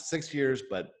in the last 6 years,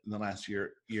 but in the last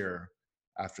year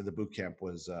after the boot camp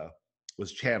was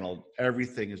channeled,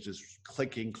 everything is just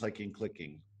clicking, clicking,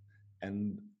 clicking.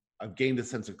 And I've gained a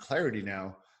sense of clarity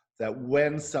now that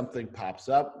when something pops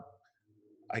up,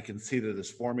 I can see that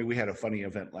it's for me. We had a funny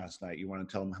event last night. You want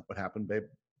to tell them what happened, babe?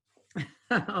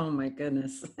 Oh my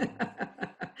goodness.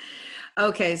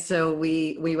 Okay, so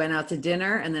we went out to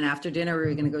dinner, and then after dinner we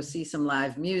were going to go see some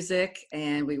live music,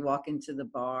 and we walk into the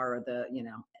bar or the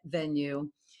venue,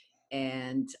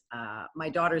 and my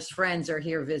daughter's friends are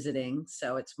here visiting.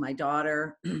 So it's my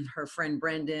daughter, her friend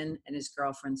Brendan, and his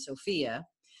girlfriend Sophia.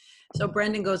 So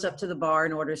Brendan goes up to the bar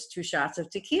and orders 2 shots of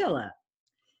tequila.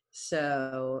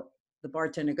 So the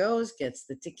bartender goes, gets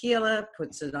the tequila,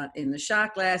 puts it in the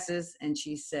shot glasses, and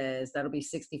she says, that'll be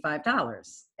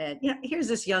 $65. And here's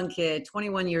this young kid,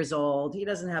 21 years old. He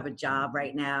doesn't have a job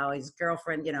right now. His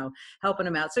girlfriend, helping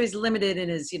him out. So he's limited in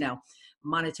his,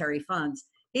 monetary funds.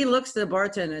 He looks to the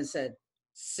bartender and said,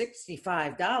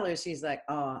 $65. He's like,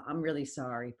 oh, I'm really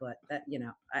sorry, but that,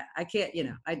 I can't,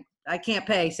 I can't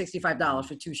pay $65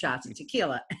 for 2 shots of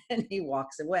tequila. And he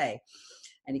walks away,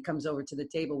 and he comes over to the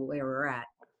table where we're at.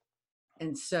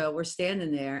 And so we're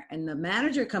standing there, and the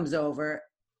manager comes over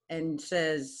and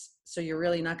says, so you're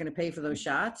really not going to pay for those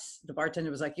shots? The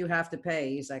bartender was like, you have to pay.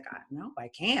 He's like, no, I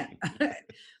can't.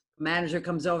 Manager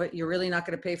comes over, you're really not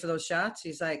going to pay for those shots?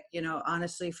 He's like,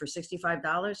 honestly, for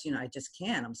 $65, I just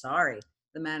can't. I'm sorry.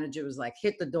 The manager was like,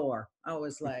 hit the door. I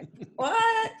was like,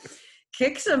 what?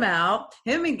 Kicks him out.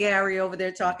 Him and Gary over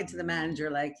there talking to the manager,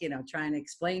 like, trying to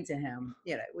explain to him,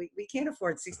 we can't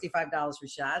afford $65 for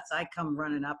shots. I come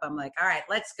running up. I'm like, all right,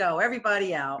 let's go.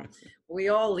 Everybody out. We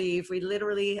all leave. We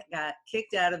literally got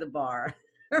kicked out of the bar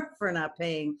for not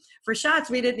paying for shots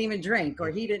we didn't even drink,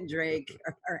 or he didn't drink,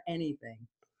 or anything.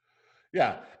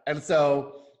 Yeah. And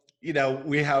so, he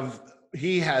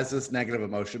has this negative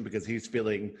emotion because he's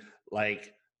feeling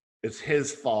like it's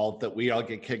his fault that we all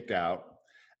get kicked out.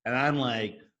 And I'm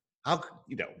like, how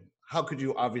could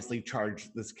you obviously charge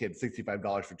this kid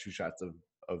 $65 for 2 shots of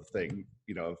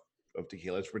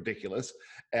tequila? It's ridiculous.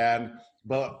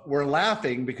 But we're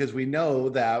laughing because we know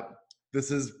that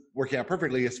this is working out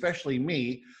perfectly, especially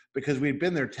me, because we'd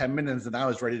been there 10 minutes and I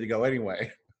was ready to go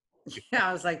anyway. Yeah,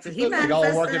 I was like, did he manifest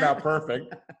all working out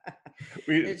perfect.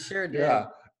 It sure did. Yeah.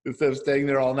 Instead of staying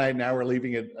there all night, now we're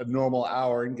leaving at a normal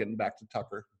hour and getting back to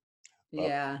Tucker.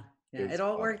 Yeah, it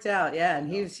all worked out. Yeah, and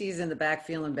he's in the back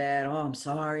feeling bad. Oh, I'm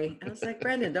sorry. I was like,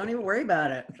 Brendan, don't even worry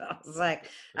about it. I was like,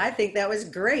 I think that was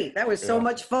great. That was so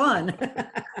much fun.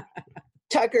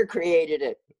 Tucker created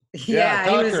it. Yeah,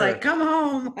 he was like, come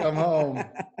home. Come home.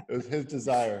 It was his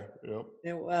desire. Yep.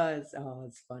 It was. Oh,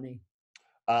 it's funny.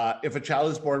 If a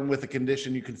child is born with a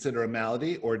condition you consider a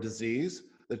malady or disease,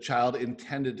 the child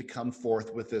intended to come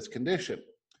forth with this condition.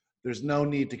 There's no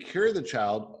need to cure the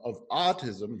child of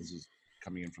autism. This is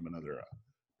coming in from another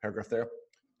paragraph there.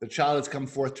 The child has come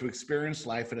forth to experience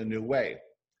life in a new way.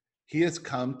 He has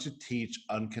come to teach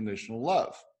unconditional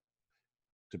love,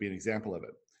 to be an example of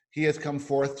it. He has come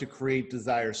forth to create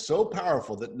desires so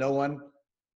powerful that none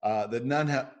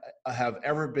have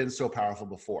ever been so powerful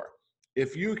before.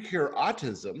 If you cure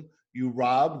autism, you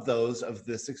rob those of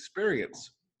this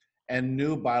experience, and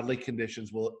new bodily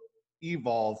conditions will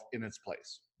evolve in its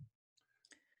place.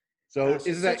 So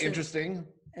isn't that interesting?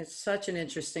 It's such an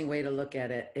interesting way to look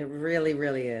at it. It really,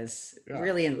 really is. Yeah. It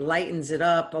really enlightens it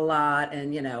up a lot,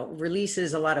 and,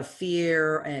 releases a lot of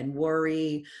fear and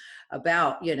worry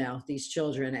about, these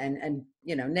children, and,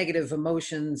 negative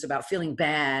emotions about feeling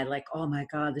bad. Like, oh my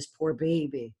God, this poor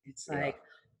baby. It's like,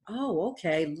 oh,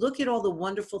 okay. Look at all the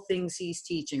wonderful things he's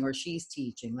teaching or she's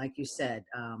teaching. Like you said,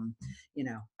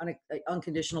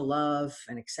 unconditional love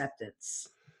and acceptance.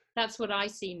 That's what I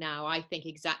see now. I think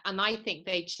and I think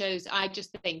I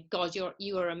just think, God,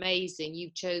 you are amazing.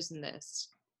 You've chosen this.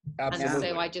 Absolutely.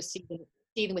 And so I just see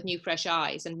them with new, fresh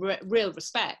eyes and real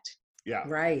respect. Yeah.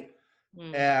 Right.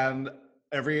 And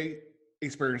every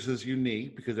experience is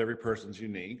unique because every person's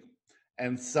unique.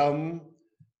 And some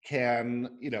can,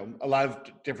 a lot of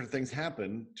different things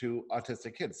happen to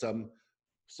autistic kids.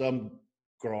 Some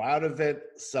grow out of it.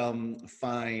 Some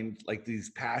find like these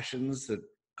passions that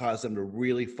cause them to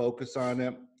really focus on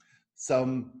it.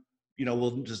 Some,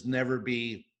 will just never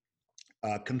be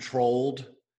controlled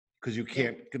because you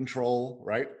can't control,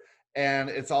 right? And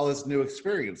it's all this new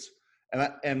experience.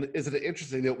 And isn't it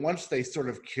interesting that once they sort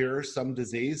of cure some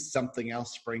disease, something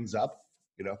else springs up,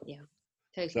 you know? Yeah,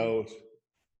 totally. So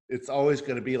it's always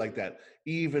going to be like that.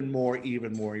 Even more,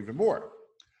 even more, even more.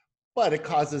 But it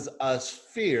causes us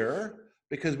fear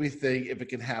because we think if it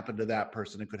can happen to that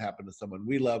person, it could happen to someone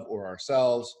we love or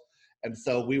ourselves. And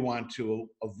so we want to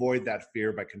avoid that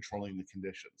fear by controlling the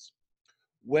conditions.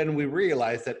 When we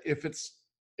realize that if it's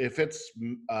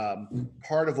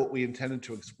part of what we intended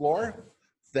to explore,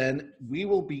 then we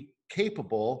will be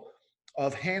capable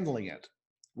of handling it.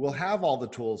 We'll have all the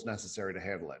tools necessary to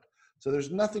handle it. So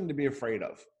there's nothing to be afraid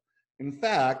of. In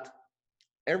fact,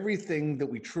 everything that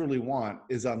we truly want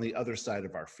is on the other side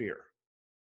of our fear.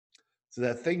 So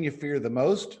that thing you fear the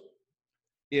most,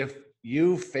 if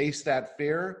you face that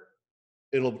fear,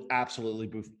 it'll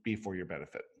absolutely be for your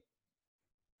benefit.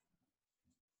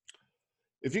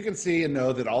 If you can see and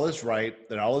know that all is right,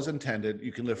 that all is intended,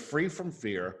 you can live free from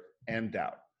fear and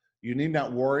doubt. You need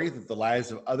not worry that the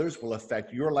lives of others will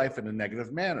affect your life in a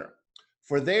negative manner,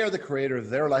 for they are the creator of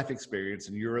their life experience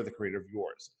and you're the creator of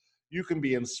yours. You can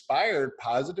be inspired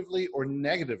positively or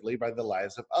negatively by the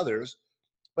lives of others,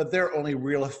 but their only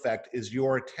real effect is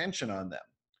your attention on them.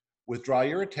 Withdraw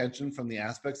your attention from the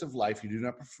aspects of life you do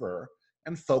not prefer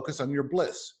and focus on your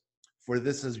bliss, for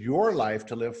this is your life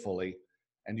to live fully,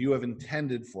 and you have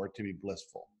intended for it to be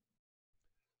blissful.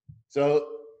 So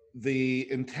the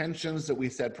intentions that we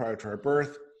set prior to our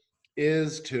birth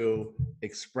is to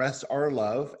express our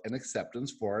love and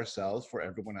acceptance for ourselves, for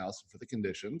everyone else, and for the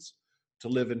conditions, to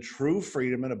live in true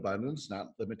freedom and abundance, not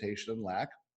limitation and lack,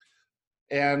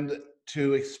 and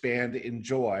to expand in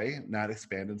joy, not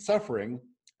expand in suffering,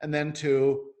 and then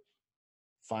to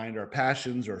find our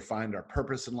passions or find our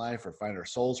purpose in life or find our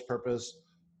soul's purpose,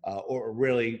 or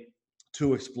really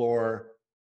to explore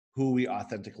who we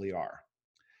authentically are.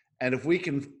 And if we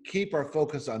can keep our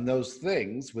focus on those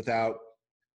things without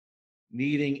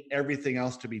needing everything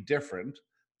else to be different,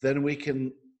 then we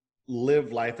can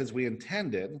live life as we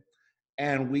intended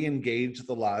and we engage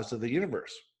the laws of the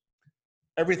universe.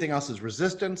 Everything else is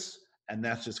resistance, and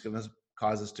that's just going to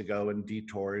cause us to go in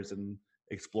detours and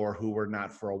explore who we're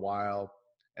not for a while.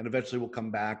 And eventually we'll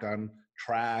come back on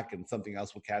track and something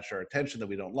else will catch our attention that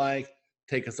we don't like,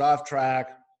 take us off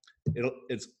track.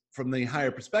 It's from the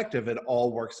higher perspective, it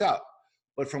all works out.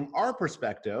 But from our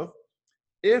perspective,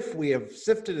 if we have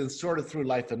sifted and sorted through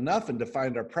life enough and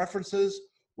defined our preferences,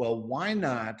 well, why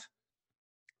not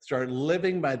start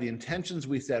living by the intentions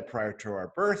we set prior to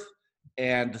our birth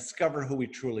and discover who we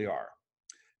truly are?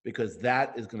 Because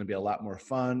that is going to be a lot more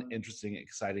fun, interesting,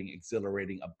 exciting,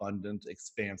 exhilarating, abundant,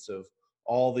 expansive,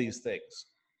 all these things.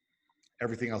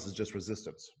 Everything else is just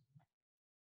resistance.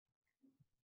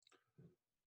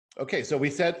 Okay, so we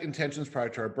set intentions prior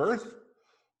to our birth,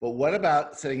 but what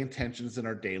about setting intentions in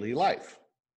our daily life?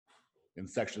 In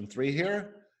section 3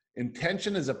 here,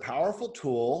 intention is a powerful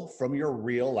tool from your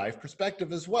real life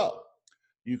perspective as well.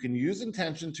 You can use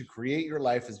intention to create your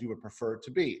life as you would prefer it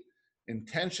to be.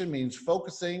 Intention means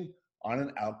focusing on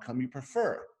an outcome you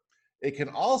prefer. It can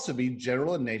also be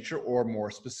general in nature or more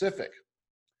specific.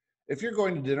 If you're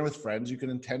going to dinner with friends, you can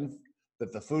intend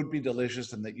that the food be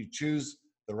delicious and that you choose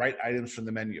the right items from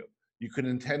the menu. You can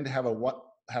intend to have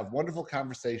wonderful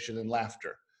conversation and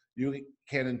laughter. You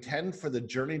can intend for the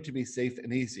journey to be safe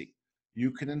and easy.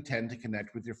 You can intend to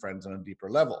connect with your friends on a deeper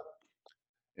level.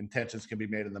 Intentions can be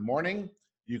made in the morning.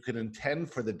 You can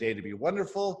intend for the day to be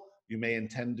wonderful. You may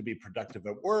intend to be productive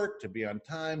at work, to be on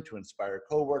time, to inspire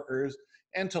coworkers,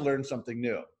 and to learn something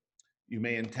new. You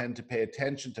may intend to pay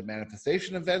attention to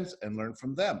manifestation events and learn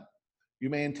from them. You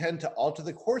may intend to alter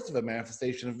the course of a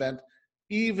manifestation event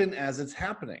even as it's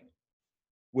happening,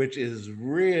 which is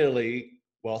really,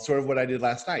 well, sort of what I did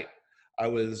last night. I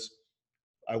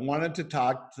wanted to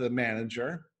talk to the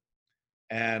manager,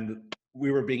 and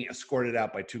we were being escorted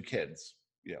out by 2 kids,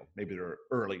 maybe they're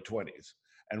early 20s.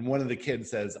 And one of the kids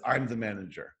says, "I'm the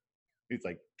manager." He's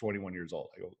like 21 years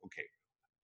old. I go, okay,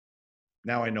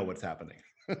 now I know what's happening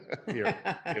here,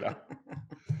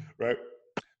 right?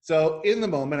 So in the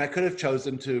moment, I could have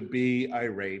chosen to be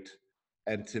irate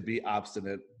and to be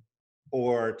obstinate,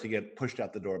 or to get pushed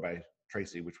out the door by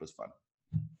Tracy, which was fun.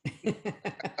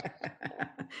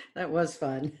 That was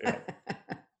fun. Yeah.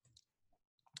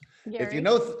 If you Gary?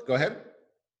 know, go ahead.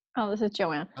 Oh, this is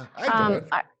Joanne. Hi,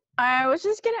 Joanne. I was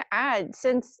just going to add,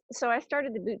 so I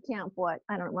started the boot camp,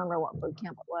 I don't remember what boot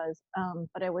camp it was,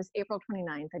 but it was April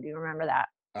 29th. I do remember that.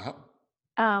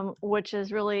 Which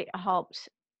has really helped.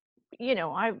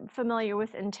 I'm familiar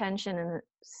with intention and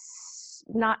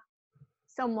not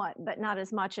somewhat, but not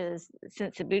as much as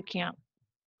since the boot camp.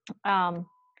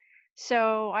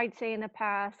 So I'd say in the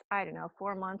past, I don't know,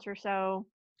 4 months or so,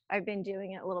 I've been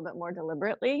doing it a little bit more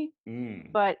deliberately,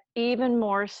 Mm. but even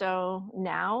more so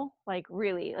now, like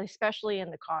really, especially in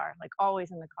the car, like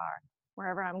always in the car,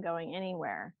 wherever I'm going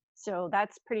anywhere. So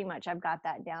that's pretty much, I've got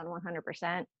that down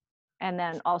 100%. And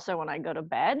then also when I go to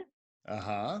bed,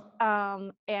 Uh-huh.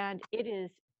 and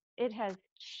it has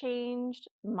changed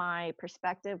my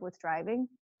perspective with driving,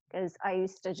 because I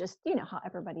used to just, you know how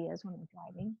everybody is when they're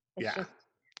driving. It's Yeah. just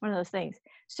one of those things.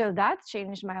 So that's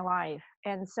changed my life.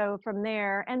 And so from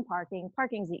there, and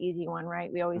parking's the easy one,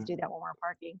 right? We always do that when we're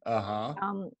parking.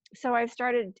 Uh-huh. So I've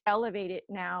started to elevate it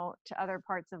now to other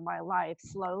parts of my life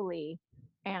slowly,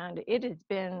 and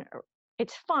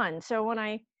it's fun.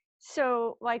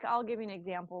 So like, I'll give you an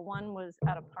example. One was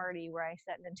at a party where I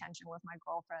set an intention with my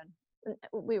girlfriend.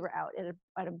 We were out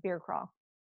at a beer crawl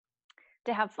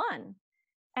to have fun.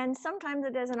 And sometimes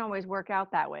it doesn't always work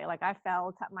out that way. Like I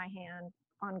fell, cut my hand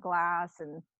on glass,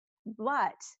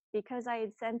 but because I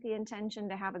had sent the intention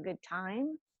to have a good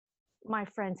time, my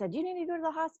friend said, "You need to go to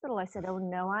the hospital." I said, "Oh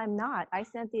no, I'm not. I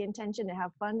sent the intention to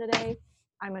have fun today.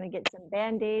 I'm going to get some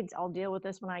Band-Aids. I'll deal with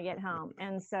this when I get home."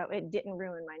 And so it didn't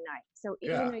ruin my night. So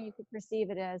even though you could perceive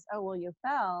it as, "Oh, well, you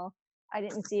fell," I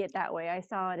didn't see it that way. I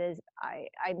saw it as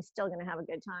I'm still going to have a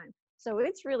good time. So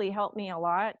it's really helped me a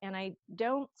lot. And I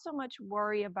don't so much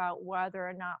worry about whether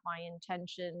or not my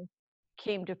intention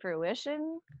came to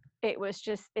fruition.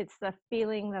 It's the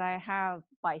feeling that I have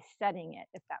by setting it,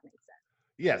 if that makes sense.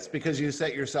 Yes, because you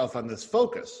set yourself on this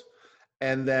focus,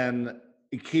 and then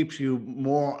it keeps you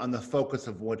more on the focus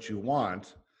of what you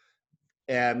want.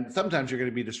 And sometimes you're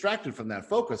going to be distracted from that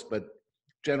focus, but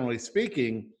generally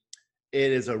speaking,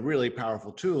 it is a really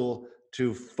powerful tool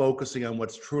to focusing on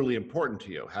what's truly important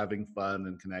to you, having fun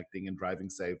and connecting and driving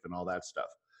safe and all that stuff,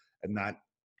 and not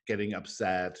getting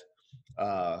upset.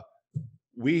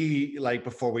 We, like,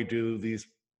 before we do these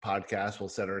podcasts, we'll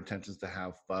set our intentions to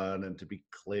have fun and to be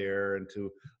clear and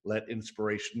to let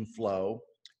inspiration flow.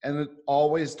 And it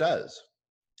always does.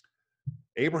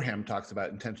 Abraham talks about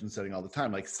intention setting all the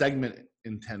time, like segment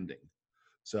intending.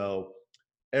 So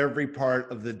every part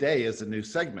of the day is a new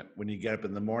segment. When you get up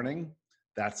in the morning,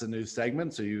 that's a new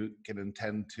segment. So you can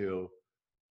intend to,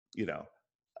 you know,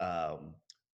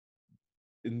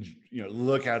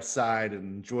 look outside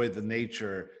and enjoy the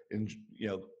nature, and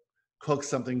cook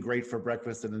something great for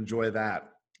breakfast and enjoy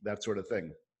that sort of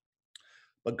thing.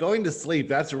 But going to sleep,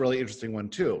 that's a really interesting one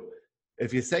too.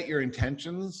 If you set your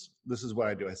intentions, this is what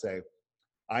I do. I say,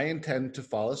 I intend to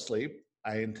fall asleep.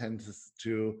 I intend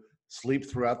to sleep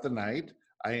throughout the night.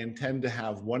 I intend to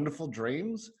have wonderful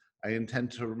dreams. I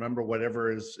intend to remember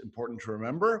whatever is important to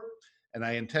remember. And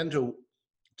I intend to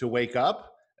wake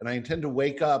up. And I intend to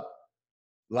wake up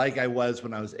like I was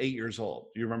when I was 8 years old.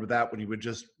 Do you remember that, when you would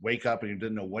just wake up and you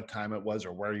didn't know what time it was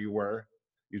or where you were?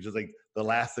 You just, like, the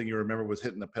last thing you remember was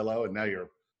hitting the pillow, and now you're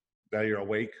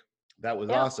awake. That was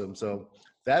awesome. So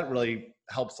that really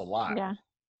helps a lot. Yeah.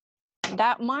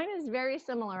 Mine is very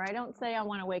similar. I don't say I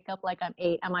want to wake up like I'm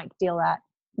 8. I might feel that,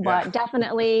 but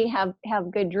definitely have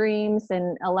good dreams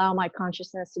and allow my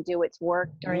consciousness to do its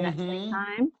work during that sleep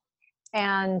time,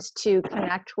 and to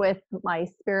connect with my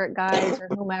spirit guides or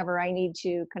whomever I need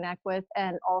to connect with,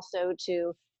 and also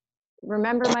to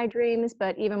remember my dreams,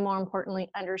 but even more importantly,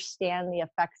 understand the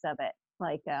effects of it.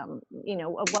 Like,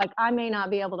 like I may not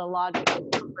be able to logically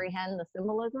comprehend the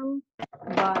symbolism,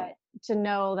 but to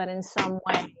know that in some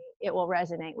way it will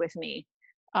resonate with me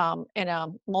in a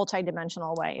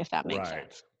multidimensional way, if that makes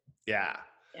sense. Yeah.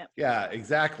 Yep. Yeah,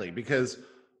 exactly. Because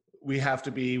we have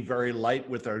to be very light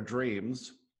with our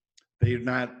dreams. They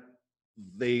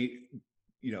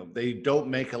don't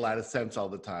make a lot of sense all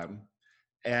the time.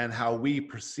 And how we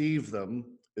perceive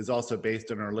them is also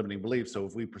based on our limiting beliefs. So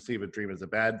if we perceive a dream as a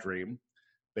bad dream,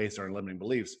 based on our limiting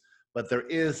beliefs, but there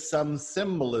is some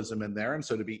symbolism in there. And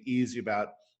so to be easy about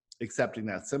accepting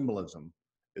that symbolism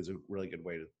is a really good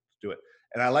way to do it.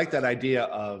 And I like that idea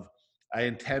of,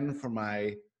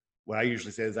 what I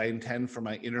usually say is, I intend for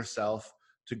my inner self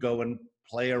to go and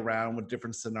play around with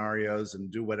different scenarios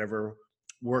and do whatever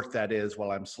work that is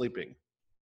while I'm sleeping.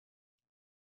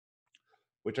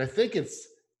 Which I think it's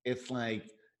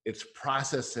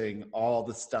processing all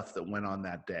the stuff that went on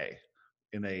that day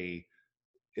in a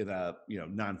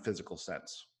non-physical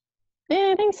sense.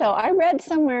 Yeah, I think so. I read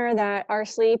somewhere that our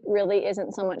sleep really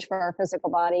isn't so much for our physical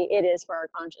body; it is for our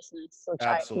consciousness.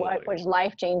 Which is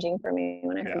life-changing for me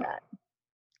when I heard that.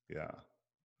 Yeah.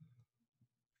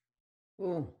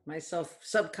 Ooh, my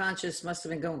subconscious must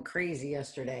have been going crazy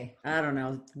yesterday. I don't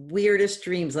know. Weirdest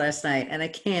dreams last night, and I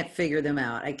can't figure them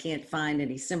out. I can't find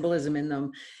any symbolism in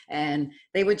them. And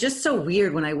they were just so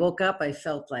weird. When I woke up, I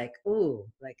felt like, ooh,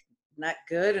 like not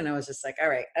good. And I was just like, all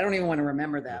right, I don't even want to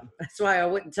remember them. That's why I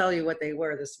wouldn't tell you what they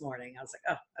were this morning. I was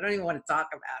like, oh, I don't even want to talk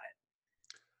about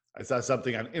it. I saw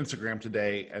something on Instagram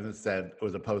today, and it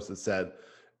was a post that said,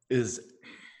 is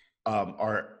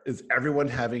everyone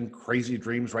having crazy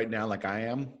dreams right now like I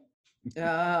am?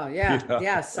 Oh, yeah. You know?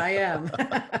 Yes, I am.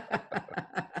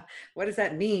 What does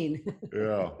that mean?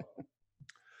 Yeah.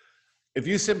 If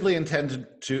you simply intend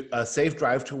to a safe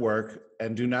drive to work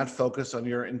and do not focus on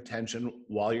your intention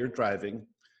while you're driving,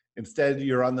 instead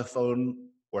you're on the phone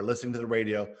or listening to the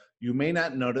radio, you may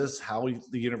not notice how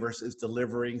the universe is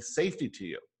delivering safety to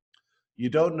you. You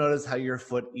don't notice how your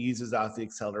foot eases off the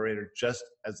accelerator just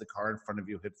as the car in front of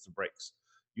you hits the brakes.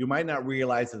 You might not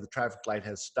realize that the traffic light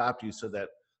has stopped you so that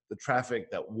the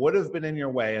traffic that would have been in your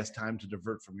way has time to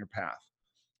divert from your path.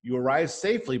 You arrive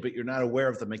safely, but you're not aware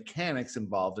of the mechanics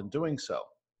involved in doing so.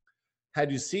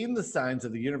 Had you seen the signs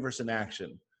of the universe in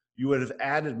action, you would have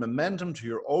added momentum to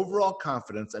your overall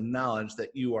confidence and knowledge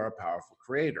that you are a powerful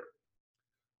creator.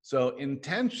 So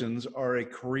intentions are a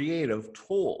creative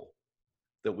tool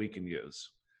that we can use.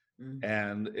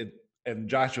 Mm-hmm. And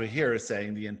Joshua here is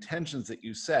saying the intentions that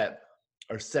you set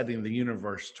are setting the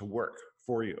universe to work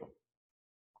for you.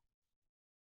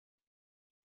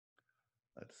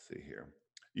 Let's see here.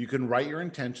 You can write your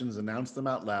intentions, announce them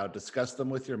out loud, discuss them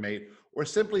with your mate, or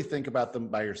simply think about them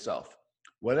by yourself.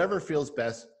 Whatever feels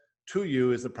best to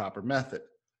you is the proper method.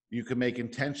 You can make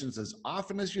intentions as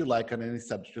often as you like on any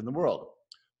subject in the world.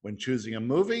 When choosing a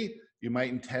movie, you might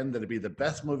intend that it be the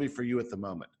best movie for you at the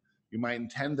moment. You might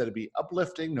intend that it be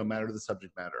uplifting no matter the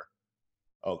subject matter.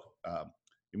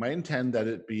 You might intend that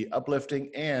it be uplifting,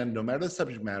 and no matter the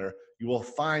subject matter, you will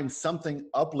find something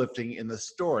uplifting in the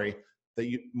story that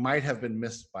you might have been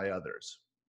missed by others.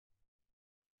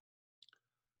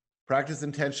 Practice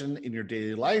intention in your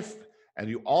daily life, and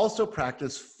you also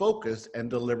practice focused and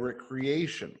deliberate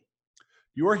creation.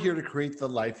 You are here to create the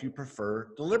life you prefer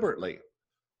deliberately.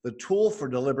 The tool for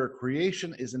deliberate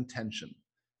creation is intention.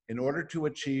 In order to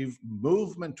achieve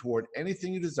movement toward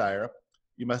anything you desire,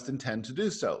 you must intend to do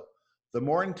so. The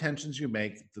more intentions you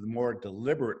make, the more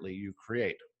deliberately you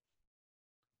create.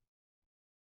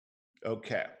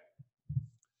 Okay.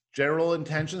 General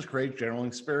intentions create general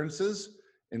experiences.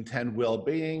 Intend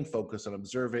well-being, focus on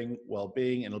observing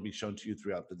well-being, and it'll be shown to you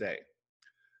throughout the day.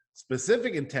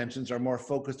 Specific intentions are more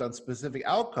focused on specific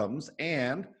outcomes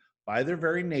and, by their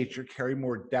very nature, carry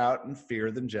more doubt and fear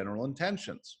than general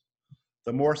intentions.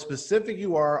 The more specific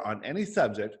you are on any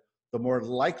subject, the more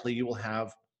likely you will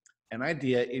have an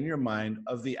idea in your mind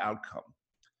of the outcome.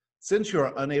 Since you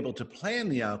are unable to plan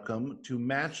the outcome to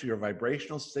match your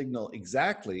vibrational signal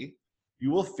exactly,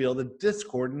 you will feel the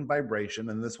discord in vibration,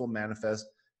 and this will manifest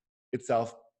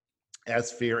itself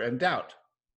as fear and doubt.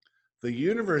 The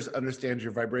universe understands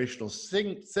your vibrational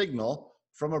signal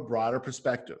from a broader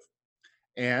perspective,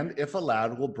 and if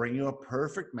allowed, will bring you a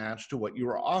perfect match to what you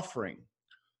are offering.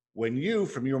 When you,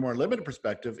 from your more limited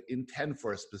perspective, intend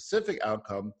for a specific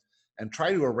outcome and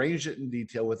try to arrange it in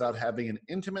detail without having an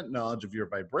intimate knowledge of your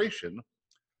vibration,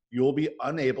 you will be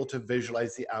unable to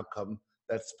visualize the outcome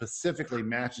that specifically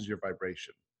matches your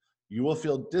vibration. You will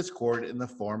feel discord in the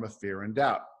form of fear and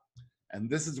doubt. And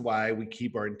this is why we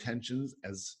keep our intentions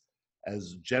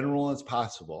as general as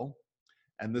possible.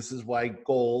 And this is why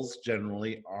goals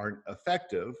generally aren't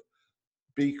effective,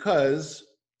 because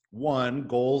one,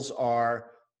 goals are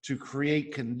to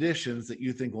create conditions that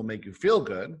you think will make you feel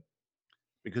good,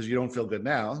 because you don't feel good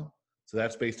now. So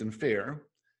that's based in fear.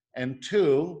 And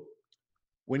two,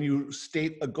 when you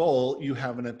state a goal, you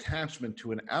have an attachment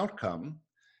to an outcome.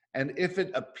 And if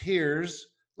it appears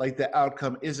like the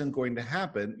outcome isn't going to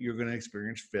happen, you're going to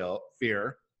experience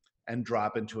fear and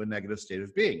drop into a negative state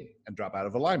of being and drop out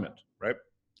of alignment, right?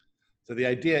 So the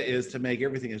idea is to make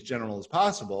everything as general as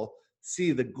possible,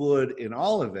 see the good in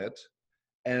all of it,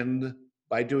 and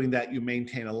by doing that, you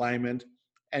maintain alignment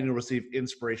and you'll receive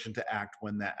inspiration to act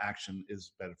when that action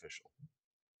is beneficial.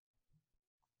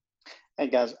 Hey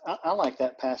guys, I like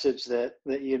that passage that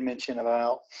you had mentioned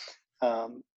about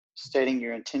stating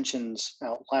your intentions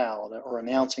out loud or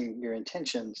announcing your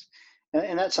intentions.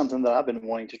 And that's something that I've been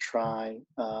wanting to try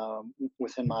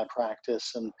within my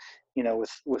practice and,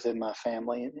 within my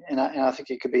family. And I think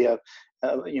it could be a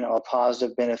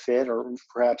positive benefit, or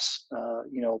perhaps,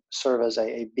 serve as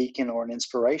a beacon or an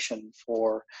inspiration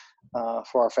for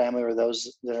our family or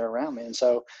those that are around me. And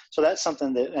so that's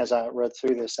something that, as I read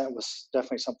through this, that was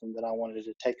definitely something that I wanted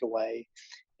to take away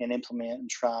and implement and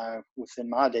try within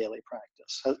my daily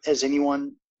practice. Has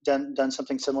anyone done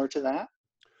something similar to that?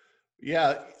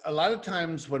 Yeah, a lot of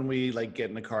times when we get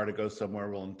in the car to go somewhere,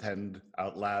 we'll intend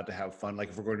out loud to have fun. Like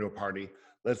if we're going to a party,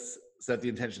 let's set the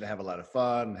intention to have a lot of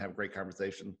fun, have great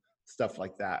conversation, stuff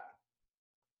like that.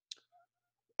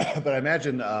 But I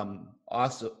imagine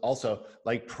also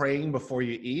like praying before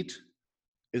you eat,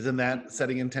 isn't that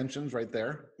setting intentions right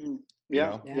there?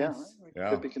 Yeah, Yes. yeah.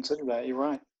 Could be considered that. You're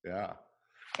right. Yeah.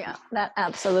 Yeah, that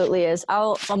absolutely is.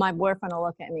 Well, my boyfriend will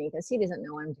look at me because he doesn't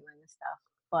know I'm doing this stuff,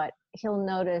 but he'll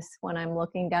notice when I'm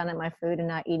looking down at my food and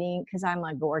not eating, because I'm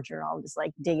a gorger. I'll just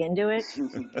like dig into it.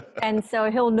 And so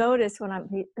he'll notice when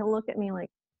he'll look at me like,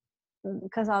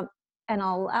 because I'll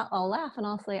laugh and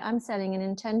I'll say, I'm setting an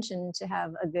intention to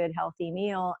have a good, healthy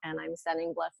meal, and I'm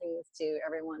sending blessings to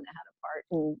everyone that had a part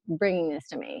in bringing this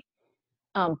to me.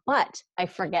 But I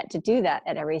forget to do that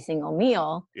at every single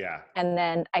meal. Yeah. And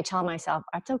then I tell myself,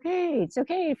 it's okay.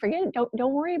 Forget it.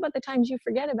 Don't worry about the times you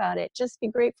forget about it. Just be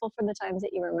grateful for the times that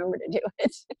you remember to do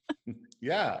it.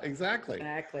 Yeah, exactly.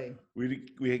 Exactly.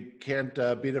 We can't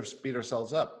beat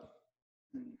ourselves up.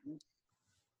 Mhm.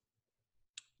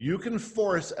 You can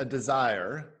force a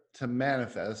desire to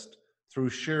manifest through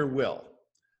sheer will,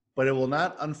 but it will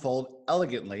not unfold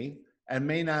elegantly and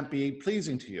may not be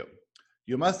pleasing to you.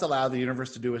 You must allow the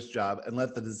universe to do its job and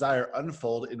let the desire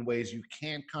unfold in ways you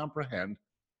can't comprehend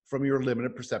from your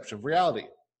limited perception of reality.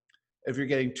 If you're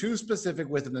getting too specific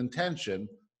with an intention,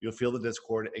 you'll feel the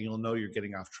discord and you'll know you're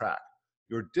getting off track.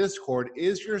 Your discord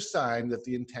is your sign that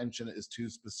the intention is too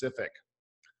specific.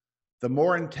 The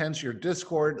more intense your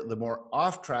discord, the more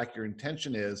off track your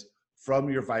intention is from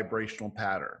your vibrational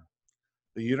pattern.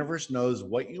 The universe knows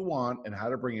what you want and how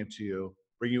to bring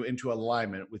you into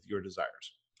alignment with your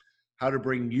desires. How to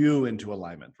bring you into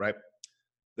alignment, right?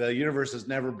 The universe is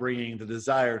never bringing the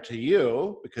desire to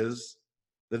you because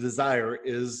the desire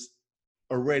is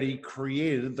already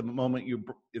created the moment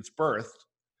it's birthed.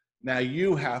 Now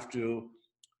you have to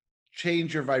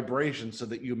change your vibration so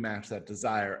that you match that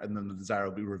desire, and then the desire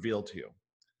will be revealed to you.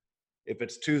 If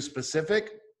it's too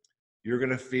specific, you're going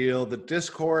to feel the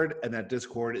discord, and that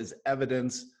discord is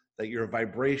evidence that your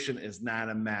vibration is not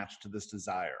a match to this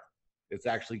desire. It's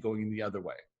actually going the other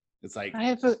way. It's like, I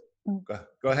have a.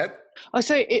 go ahead. Oh,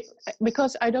 sorry,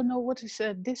 because I don't know what is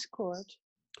a discord.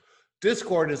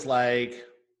 Discord is like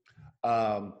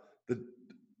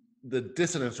the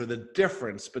dissonance or the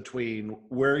difference between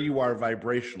where you are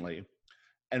vibrationally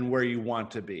and where you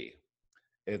want to be.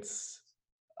 It's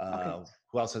Okay.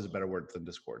 Who else has a better word than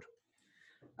discord?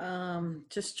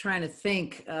 Just trying to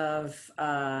think of,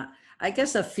 I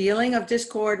guess a feeling of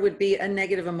discord would be a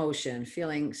negative emotion,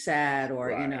 feeling sad or,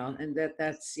 Right. and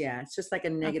that's, yeah, it's just like a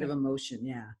negative emotion.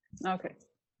 Yeah. Okay,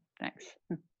 thanks.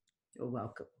 You're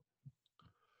welcome.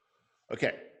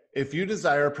 Okay. If you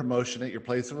desire a promotion at your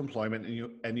place of employment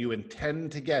and you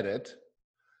intend to get it,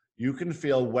 you can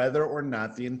feel whether or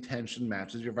not the intention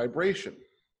matches your vibration.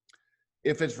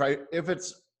 If it's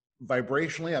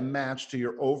vibrationally a match to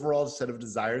your overall set of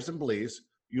desires and beliefs,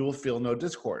 you will feel no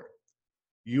discord.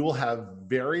 You will have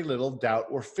very little doubt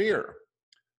or fear.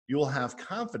 You will have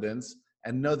confidence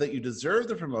and know that you deserve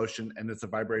the promotion and it's a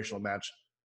vibrational match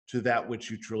to that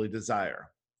which you truly desire.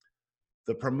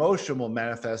 The promotion will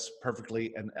manifest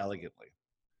perfectly and elegantly.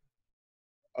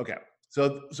 Okay,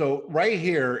 so right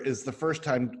here is the first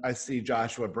time I see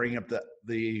Joshua bring up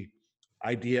the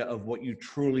idea of what you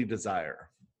truly desire.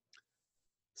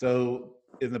 So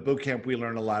in the boot camp, we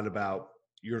learn a lot about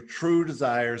your true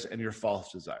desires and your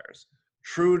false desires.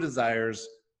 True desires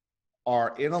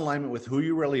are in alignment with who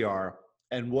you really are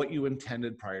and what you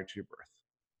intended prior to your birth.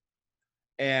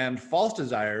 And false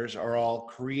desires are all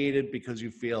created because you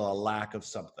feel a lack of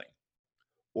something,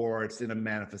 or it's in a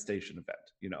manifestation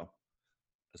event,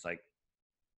 It's like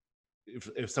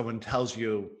if someone tells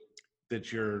you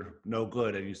that you're no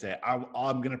good and you say,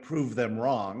 I'm going to prove them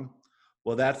wrong,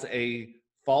 well, that's a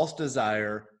false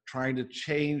desire trying to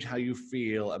change how you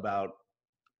feel about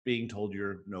being told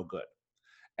you're no good.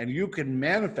 And you can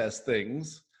manifest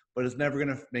things, but it's never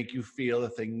going to make you feel the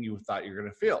thing you thought you're going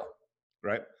to feel,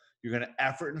 right? You're going to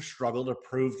effort and struggle to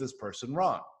prove this person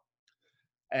wrong.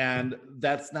 And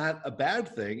that's not a bad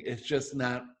thing. It's just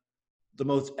not the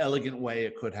most elegant way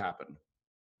it could happen.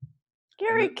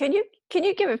 Gary, can you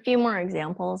give a few more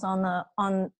examples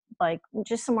on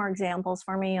just some more examples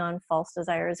for me on false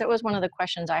desires? It was one of the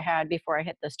questions I had before I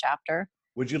hit this chapter.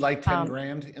 Would you like 10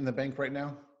 grand in the bank right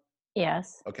now?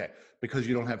 Yes. Okay, because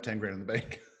you don't have 10 grand in the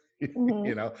bank,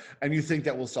 Mm-hmm. and you think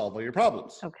that will solve all your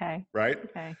problems. Okay. Right?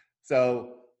 Okay.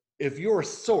 So if you're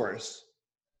source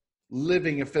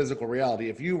living a physical reality,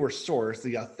 if you were source,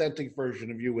 the authentic version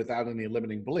of you without any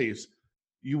limiting beliefs,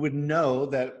 you would know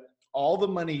that all the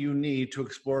money you need to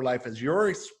explore life as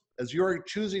you're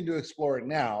choosing to explore it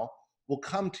now will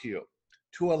come to you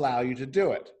to allow you to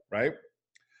do it, right?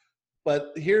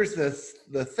 But here's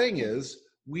the thing is,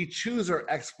 we choose our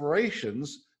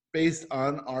explorations based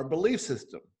on our belief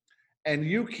system. And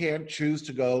you can't choose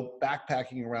to go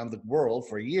backpacking around the world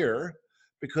for a year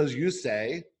because you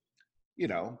say, you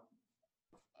know,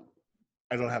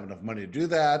 I don't have enough money to do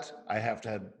that. I have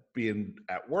to be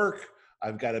at work.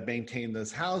 I've got to maintain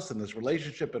this house and this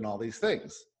relationship and all these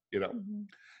things, you know. Mhm.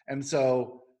 And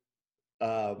so,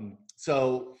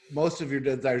 so most of your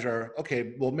desires are,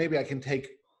 okay, well, maybe I can take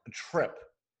a trip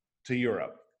to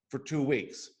Europe for 2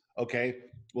 weeks. Okay,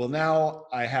 well, now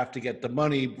I have to get the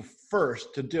money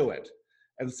first to do it.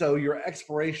 And so your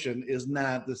exploration is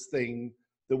not this thing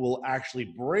that will actually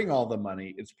bring all the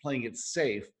money. It's playing it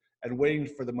safe and waiting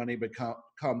for the money to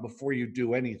come before you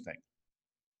do anything.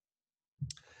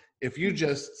 If you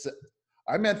just,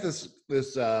 I met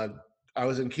I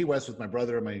was in Key West with my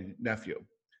brother and my nephew,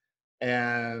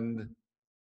 and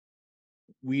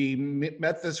we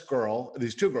met this girl,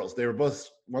 these two girls. They were both,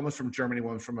 one was from Germany,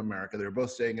 one was from America. They were both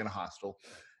staying in a hostel.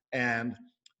 And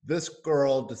this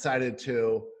girl decided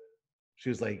to, she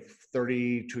was like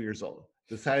 32 years old,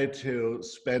 decided to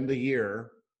spend a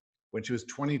year when she was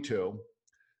 22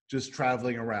 just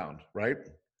traveling around, right?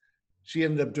 She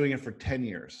ended up doing it for 10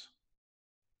 years.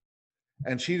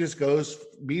 And she just goes,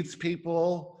 meets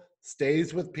people,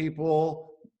 stays with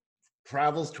people,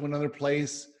 travels to another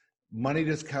place. Money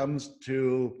just comes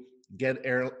to get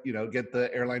get the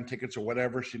airline tickets or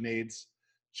whatever she needs.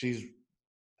 She's,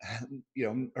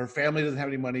 her family doesn't have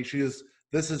any money.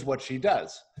 This is what she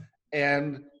does.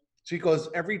 And she goes,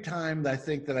 every time that I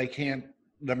think that I'm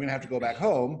going to have to go back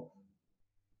home,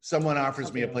 someone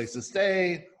offers me a place to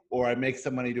stay, or I make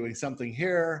some money doing something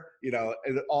here, it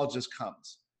all just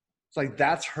comes. It's like,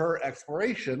 that's her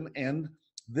exploration. And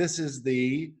this is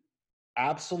the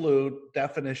absolute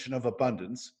definition of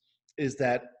abundance, is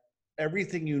that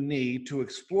everything you need to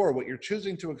explore what you're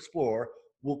choosing to explore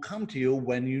will come to you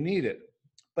when you need it,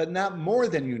 but not more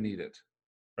than you need it,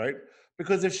 right?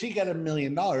 Because if she got $1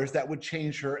 million, that would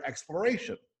change her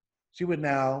exploration. She would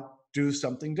now do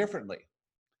something differently.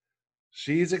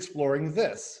 She's exploring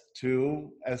this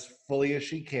to as fully as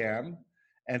she can,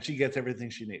 and she gets everything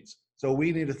she needs. So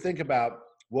we need to think about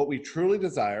what we truly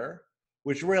desire,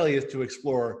 which really is to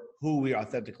explore who we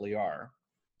authentically are,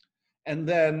 and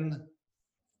then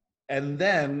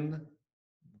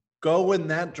go in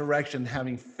that direction,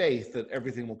 having faith that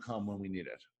everything will come when we need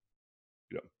it.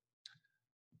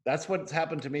 That's what's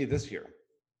happened to me this year.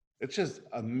 It's just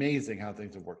amazing how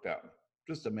things have worked out.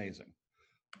 Just amazing.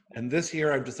 And this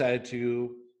year I've decided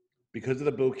to, because of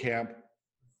the boot camp,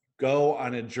 go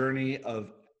on a journey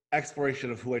of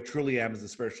exploration of who I truly am as a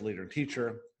spiritual leader and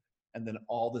teacher. And then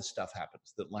all this stuff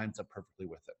happens that lines up perfectly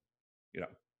with it.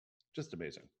 Just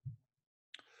amazing.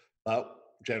 But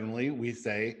generally we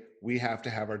say we have to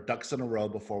have our ducks in a row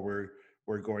before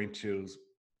we're going to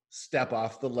step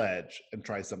off the ledge and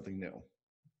try something new.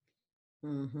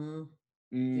 Mm-hmm.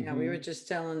 Mm-hmm. Yeah, we were just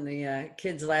telling the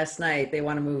kids last night they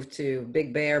want to move to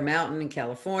Big Bear Mountain in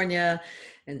California.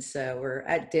 And so we're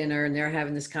at dinner and they're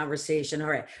having this conversation. All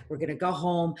right, we're going to go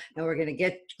home and we're going to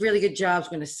get really good jobs.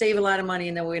 We're going to save a lot of money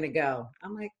and then we're going to go.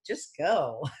 I'm like, just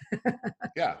go.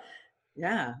 Yeah.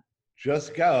 Yeah.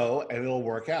 Just go and it'll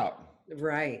work out.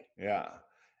 Right. Yeah.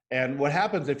 And what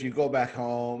happens if you go back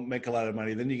home, make a lot of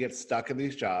money, then you get stuck in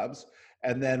these jobs,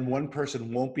 and then one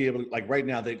person won't be able to, like right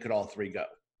now, they could all three go.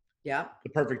 Yeah. The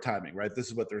perfect timing, right? This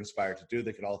is what they're inspired to do.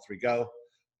 They could all three go.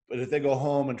 But if they go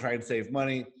home and try and save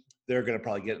money, they're going to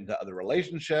probably get into other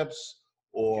relationships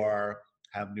or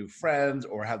have new friends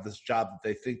or have this job that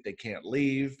they think they can't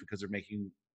leave because they're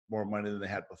making more money than they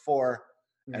had before,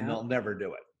 and they'll never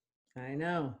do it. I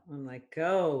know. I'm like,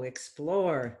 go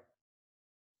explore.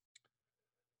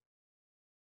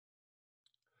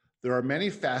 There are many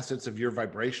facets of your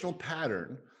vibrational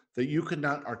pattern that you could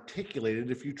not articulate it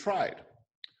if you tried.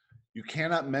 You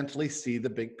cannot mentally see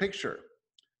the big picture.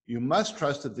 You must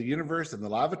trust that the universe and the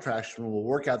law of attraction will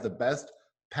work out the best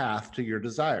path to your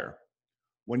desire.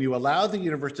 When you allow the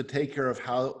universe to take care of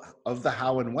the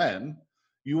how and when,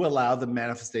 you allow the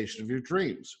manifestation of your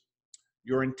dreams.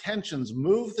 Your intentions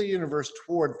move the universe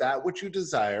toward that which you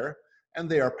desire, and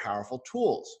they are powerful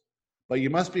tools. But you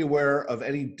must be aware of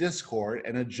any discord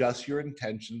and adjust your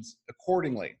intentions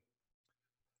accordingly.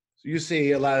 So you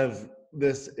see a lot of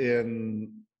this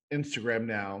in Instagram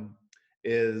now.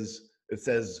 It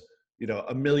says,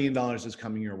 $1 million is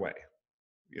coming your way,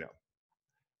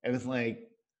 and it's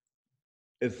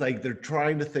like they're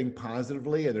trying to think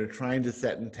positively and they're trying to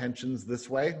set intentions this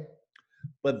way,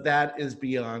 but that is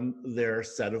beyond their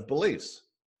set of beliefs.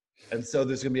 And so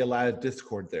there's going to be a lot of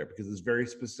discord there because it's very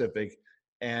specific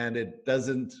and it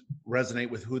doesn't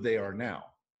resonate with who they are now.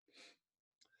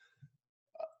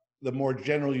 the more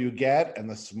general you get and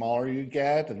the smaller you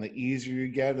get and the easier you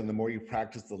get and the more you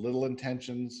practice the little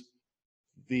intentions,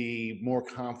 the more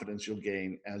confidence you'll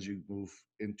gain as you move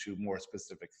into more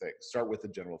specific things. Start with the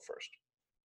general first.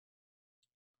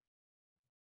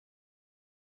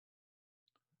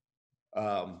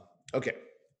 Okay.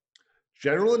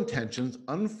 General intentions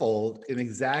unfold in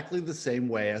exactly the same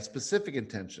way as specific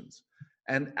intentions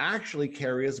and actually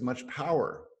carry as much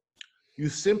power. You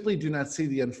simply do not see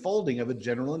the unfolding of a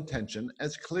general intention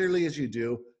as clearly as you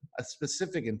do a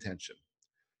specific intention.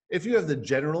 If you have the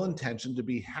general intention to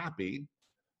be happy,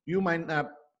 you might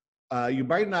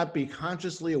not be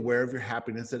consciously aware of your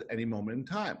happiness at any moment in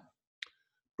time.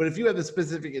 But if you have the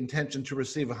specific intention to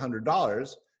receive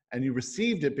 $100 and you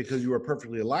received it because you were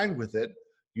perfectly aligned with it,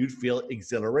 you'd feel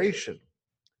exhilaration.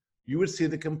 You would see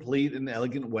the complete and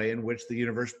elegant way in which the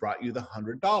universe brought you the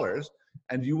 $100,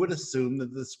 and you would assume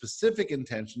that the specific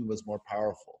intention was more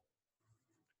powerful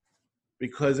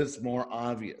because it's more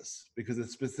obvious, because the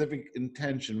specific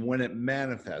intention, when it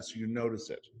manifests, you notice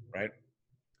it, right?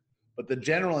 But the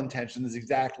general intention is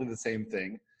exactly the same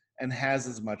thing and has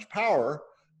as much power,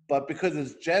 but because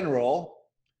it's general,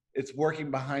 it's working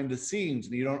behind the scenes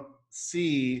and you don't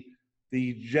see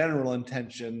the general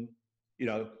intention. You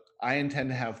know, I intend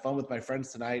to have fun with my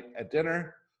friends tonight at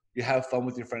dinner. You have fun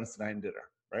with your friends tonight at dinner,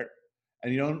 right?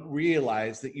 And you don't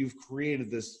realize that you've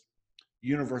created this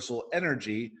universal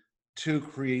energy to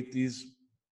create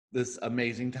this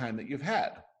amazing time that you've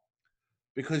had,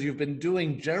 because you've been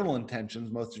doing general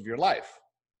intentions most of your life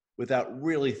without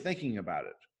really thinking about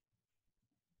it.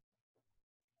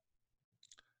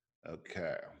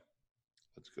 Okay,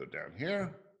 let's go down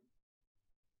here.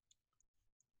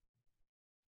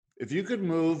 If you could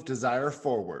move desire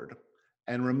forward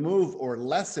and remove or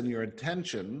lessen your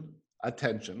attention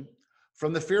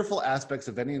from the fearful aspects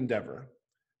of any endeavor,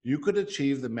 you could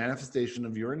achieve the manifestation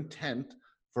of your intent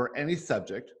for any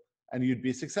subject and you'd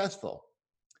be successful.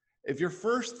 If your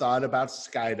first thought about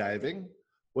skydiving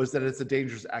was that it's a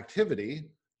dangerous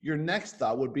activity, your next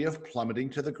thought would be of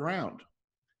plummeting to the ground.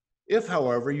 If,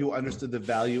 however, you understood the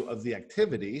value of the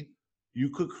activity, you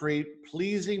could create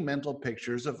pleasing mental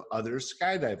pictures of others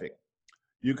skydiving.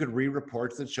 You could read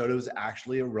reports that showed it was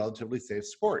actually a relatively safe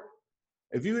sport.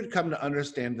 If you had come to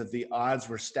understand that the odds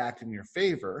were stacked in your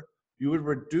favor, you would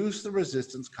reduce the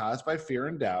resistance caused by fear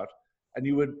and doubt, and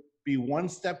you would be one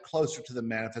step closer to the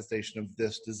manifestation of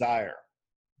this desire.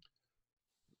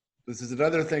 This is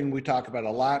another thing we talk about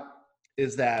a lot,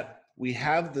 is that we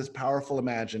have this powerful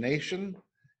imagination,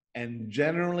 and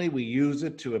generally we use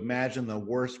it to imagine the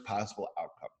worst possible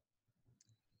outcome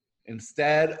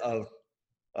instead of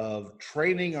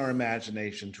training our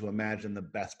imagination to imagine the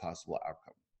best possible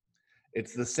outcome.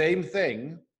 It's the same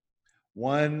thing.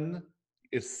 One,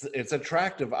 it's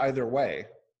attractive either way,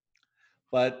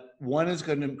 but one is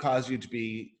going to cause you to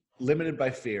be limited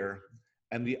by fear,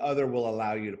 and the other will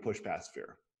allow you to push past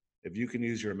fear if you can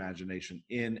use your imagination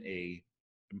in a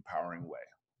empowering way.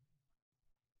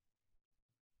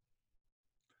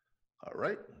 All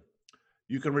right.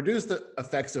 You can reduce the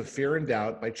effects of fear and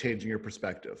doubt by changing your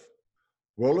perspective.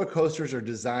 Roller coasters are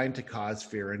designed to cause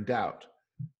fear and doubt.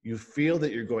 You feel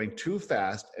that you're going too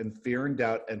fast, and fear and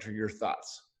doubt enter your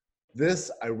thoughts. This,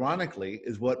 ironically,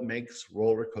 is what makes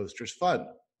roller coasters fun.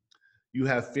 You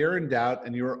have fear and doubt,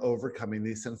 and you are overcoming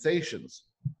these sensations.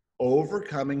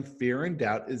 Overcoming fear and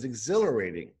doubt is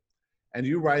exhilarating, and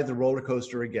you ride the roller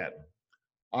coaster again.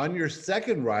 On your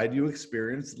second ride, you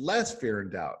experience less fear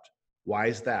and doubt. Why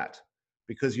is that?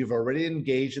 Because you've already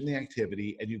engaged in the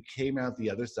activity and you came out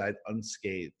the other side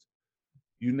unscathed.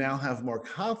 You now have more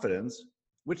confidence,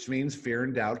 which means fear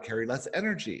and doubt carry less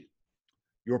energy.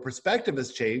 Your perspective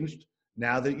has changed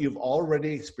now that you've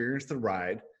already experienced the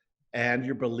ride and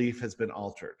your belief has been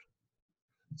altered.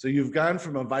 So you've gone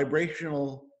from a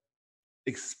vibrational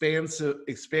expansion,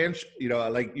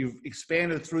 like you've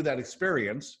expanded through that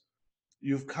experience.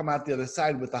 You've come out the other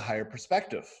side with a higher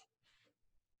perspective.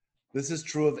 This is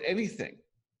true of anything.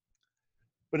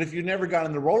 But if you never got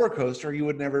on the roller coaster, you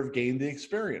would never have gained the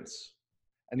experience.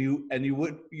 And you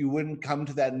wouldn't come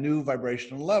to that new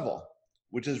vibrational level,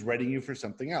 which is readying you for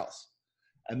something else.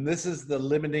 And this is the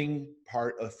limiting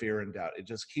part of fear and doubt. It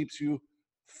just keeps you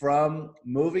from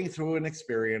moving through an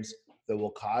experience that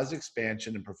will cause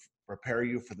expansion and prepare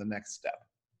you for the next step.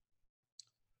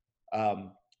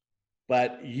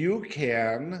 But you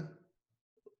can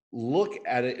look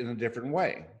at it in a different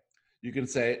way. You can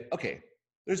say, okay,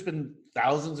 there's been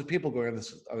thousands of people going on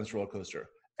this roller coaster.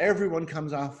 Everyone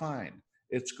comes off fine.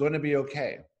 It's going to be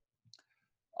okay.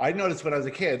 I noticed when I was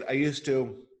a kid, I used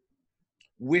to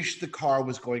wish the car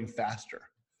was going faster.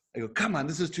 I go, come on,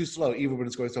 this is too slow, even when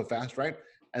it's going so fast, right?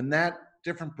 And that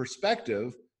different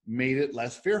perspective made it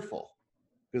less fearful,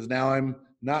 because now I'm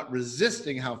not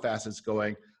resisting how fast it's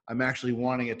going. I'm actually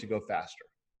wanting it to go faster.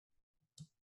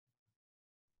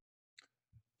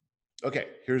 Okay,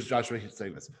 here's Joshua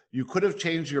saying this. You could have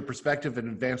changed your perspective in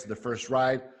advance of the first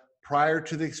ride. Prior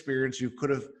to the experience, you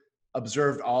could have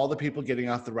observed all the people getting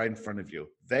off the ride in front of you.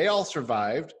 They all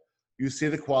survived. You see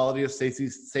the quality of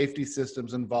safety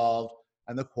systems involved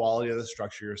and the quality of the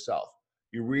structure yourself.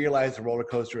 You realize the roller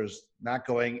coaster is not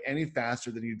going any faster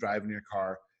than you drive in your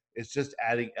car. It's just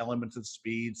adding elements of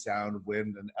speed, sound,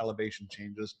 wind, and elevation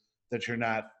changes that you're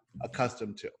not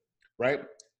accustomed to, right?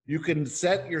 You can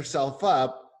set yourself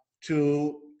up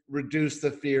to reduce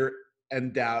the fear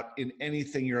and doubt in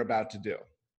anything you're about to do.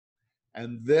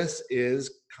 And this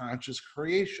is conscious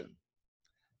creation.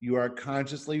 You are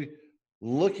consciously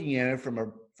looking at it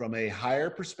from a higher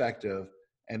perspective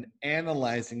and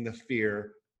analyzing the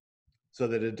fear so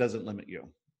that it doesn't limit you.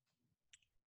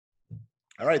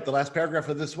 All right, the last paragraph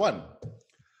of this one.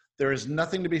 There is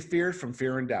nothing to be feared from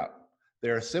fear and doubt. They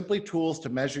are simply tools to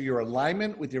measure your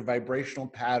alignment with your vibrational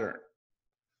pattern.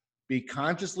 Be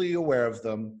consciously aware of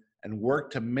them and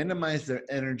work to minimize their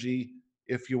energy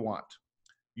if you want.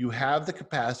 You have the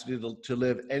capacity to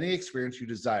live any experience you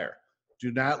desire.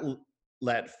 Do not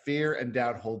let fear and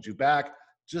doubt hold you back.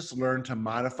 Just learn to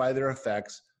modify their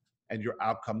effects and your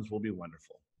outcomes will be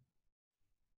wonderful.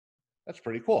 That's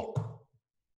pretty cool.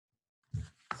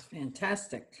 It's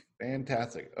fantastic.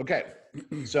 Fantastic. Okay,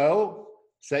 so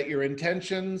set your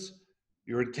intentions.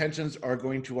 Your intentions are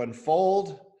going to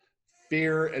unfold.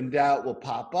 Fear and doubt will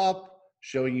pop up,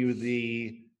 showing you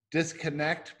the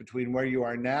disconnect between where you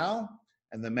are now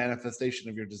and the manifestation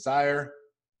of your desire.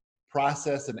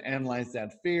 Process and analyze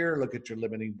that fear. Look at your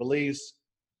limiting beliefs.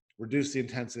 Reduce the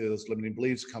intensity of those limiting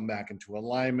beliefs. Come back into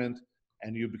alignment,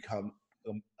 and you become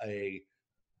a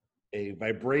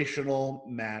vibrational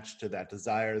match to that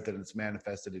desire that is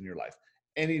manifested in your life.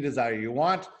 Any desire you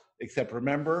want, except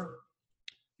remember,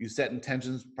 you set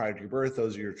intentions prior to your birth.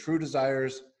 Those are your true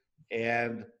desires.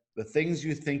 And the things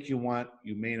you think you want,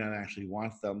 you may not actually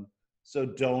want them. So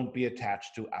don't be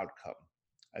attached to outcome.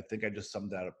 I think I just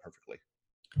summed that up perfectly.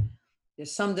 You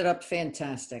summed it up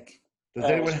fantastic. Does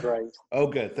anyone? Great. Oh,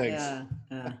 good. Thanks.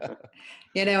 Yeah.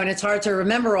 You know, and it's hard to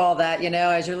remember all that, you know,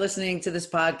 as you're listening to this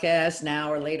podcast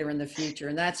now or later in the future.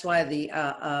 And that's why the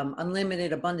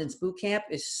Unlimited Abundance Bootcamp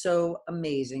is so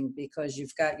amazing, because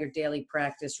you've got your daily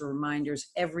practice reminders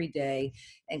every day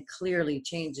and clearly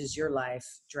changes your life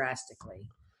drastically.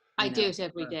 I do it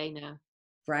every day now.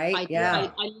 Right? I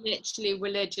literally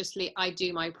religiously, I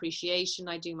do my appreciation,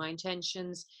 I do my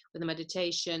intentions with the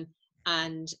meditation,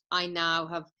 and I now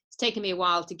have, it's taken me a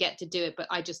while to get to do it, but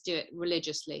I just do it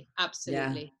religiously.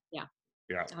 Absolutely. Yeah.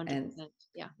 100%.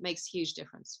 Yeah. Makes a huge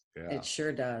difference. Yeah. It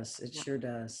sure does. It sure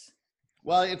does.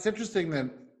 Well, it's interesting that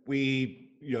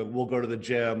we'll go to the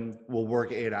gym, we'll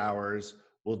work 8 hours,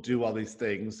 we'll do all these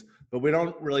things, but we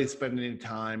don't really spend any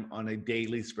time on a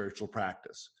daily spiritual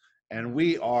practice. And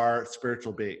we are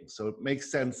spiritual beings. So it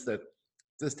makes sense that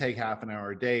just take half an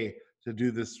hour a day to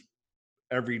do this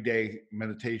everyday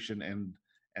meditation and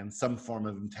some form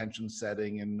of intention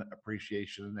setting and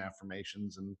appreciation and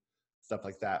affirmations and stuff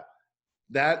like that.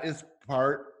 That is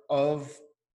part of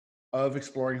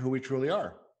exploring who we truly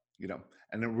are, you know,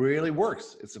 and it really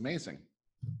works. It's amazing.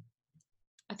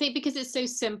 I think because it's so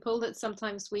simple that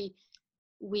sometimes we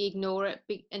ignore it.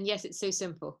 And yes, it's so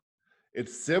simple.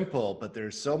 It's simple, but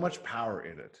there's so much power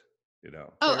in it, you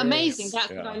know. Oh, amazing. That's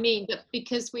what I mean. But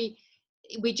because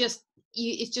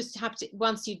it's just have to,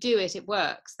 once you do it, it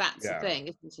works. That's the thing,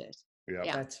 isn't it?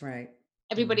 Yeah. That's right.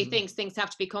 Everybody thinks things have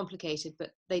to be complicated,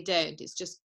 but they don't. It's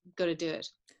just got to do it.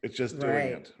 It's just doing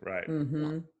it. Right.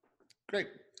 Mm-hmm. Great.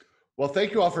 Well,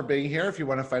 thank you all for being here. If you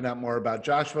want to find out more about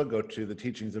Joshua, go to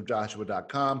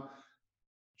theteachingsofjoshua.com.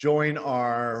 Join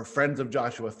our Friends of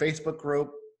Joshua Facebook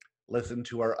group. Listen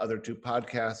to our other 2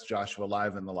 podcasts, Joshua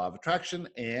Live and The Law of Attraction,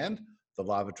 and The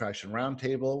Law of Attraction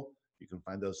Roundtable. You can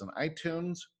find those on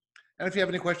iTunes. And if you have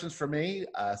any questions for me,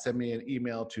 send me an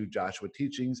email to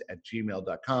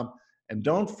joshuateachings@gmail.com. And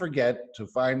don't forget to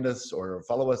find us or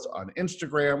follow us on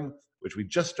Instagram, which we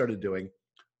just started doing,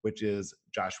 which is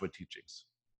Joshua Teachings,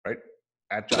 right?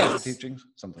 At Joshua Teachings,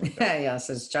 something like that. Yes,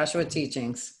 it's Joshua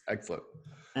Teachings. Excellent.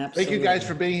 Absolutely. Thank you guys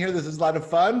for being here. This is a lot of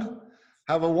fun.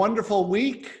 Have a wonderful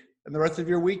week and the rest of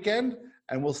your weekend,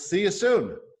 and we'll see you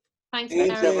soon. Thanks,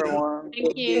 everyone.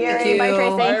 Thank you. Bye, Tracy.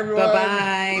 Bye, everyone.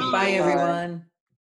 Bye-bye. Bye, everyone.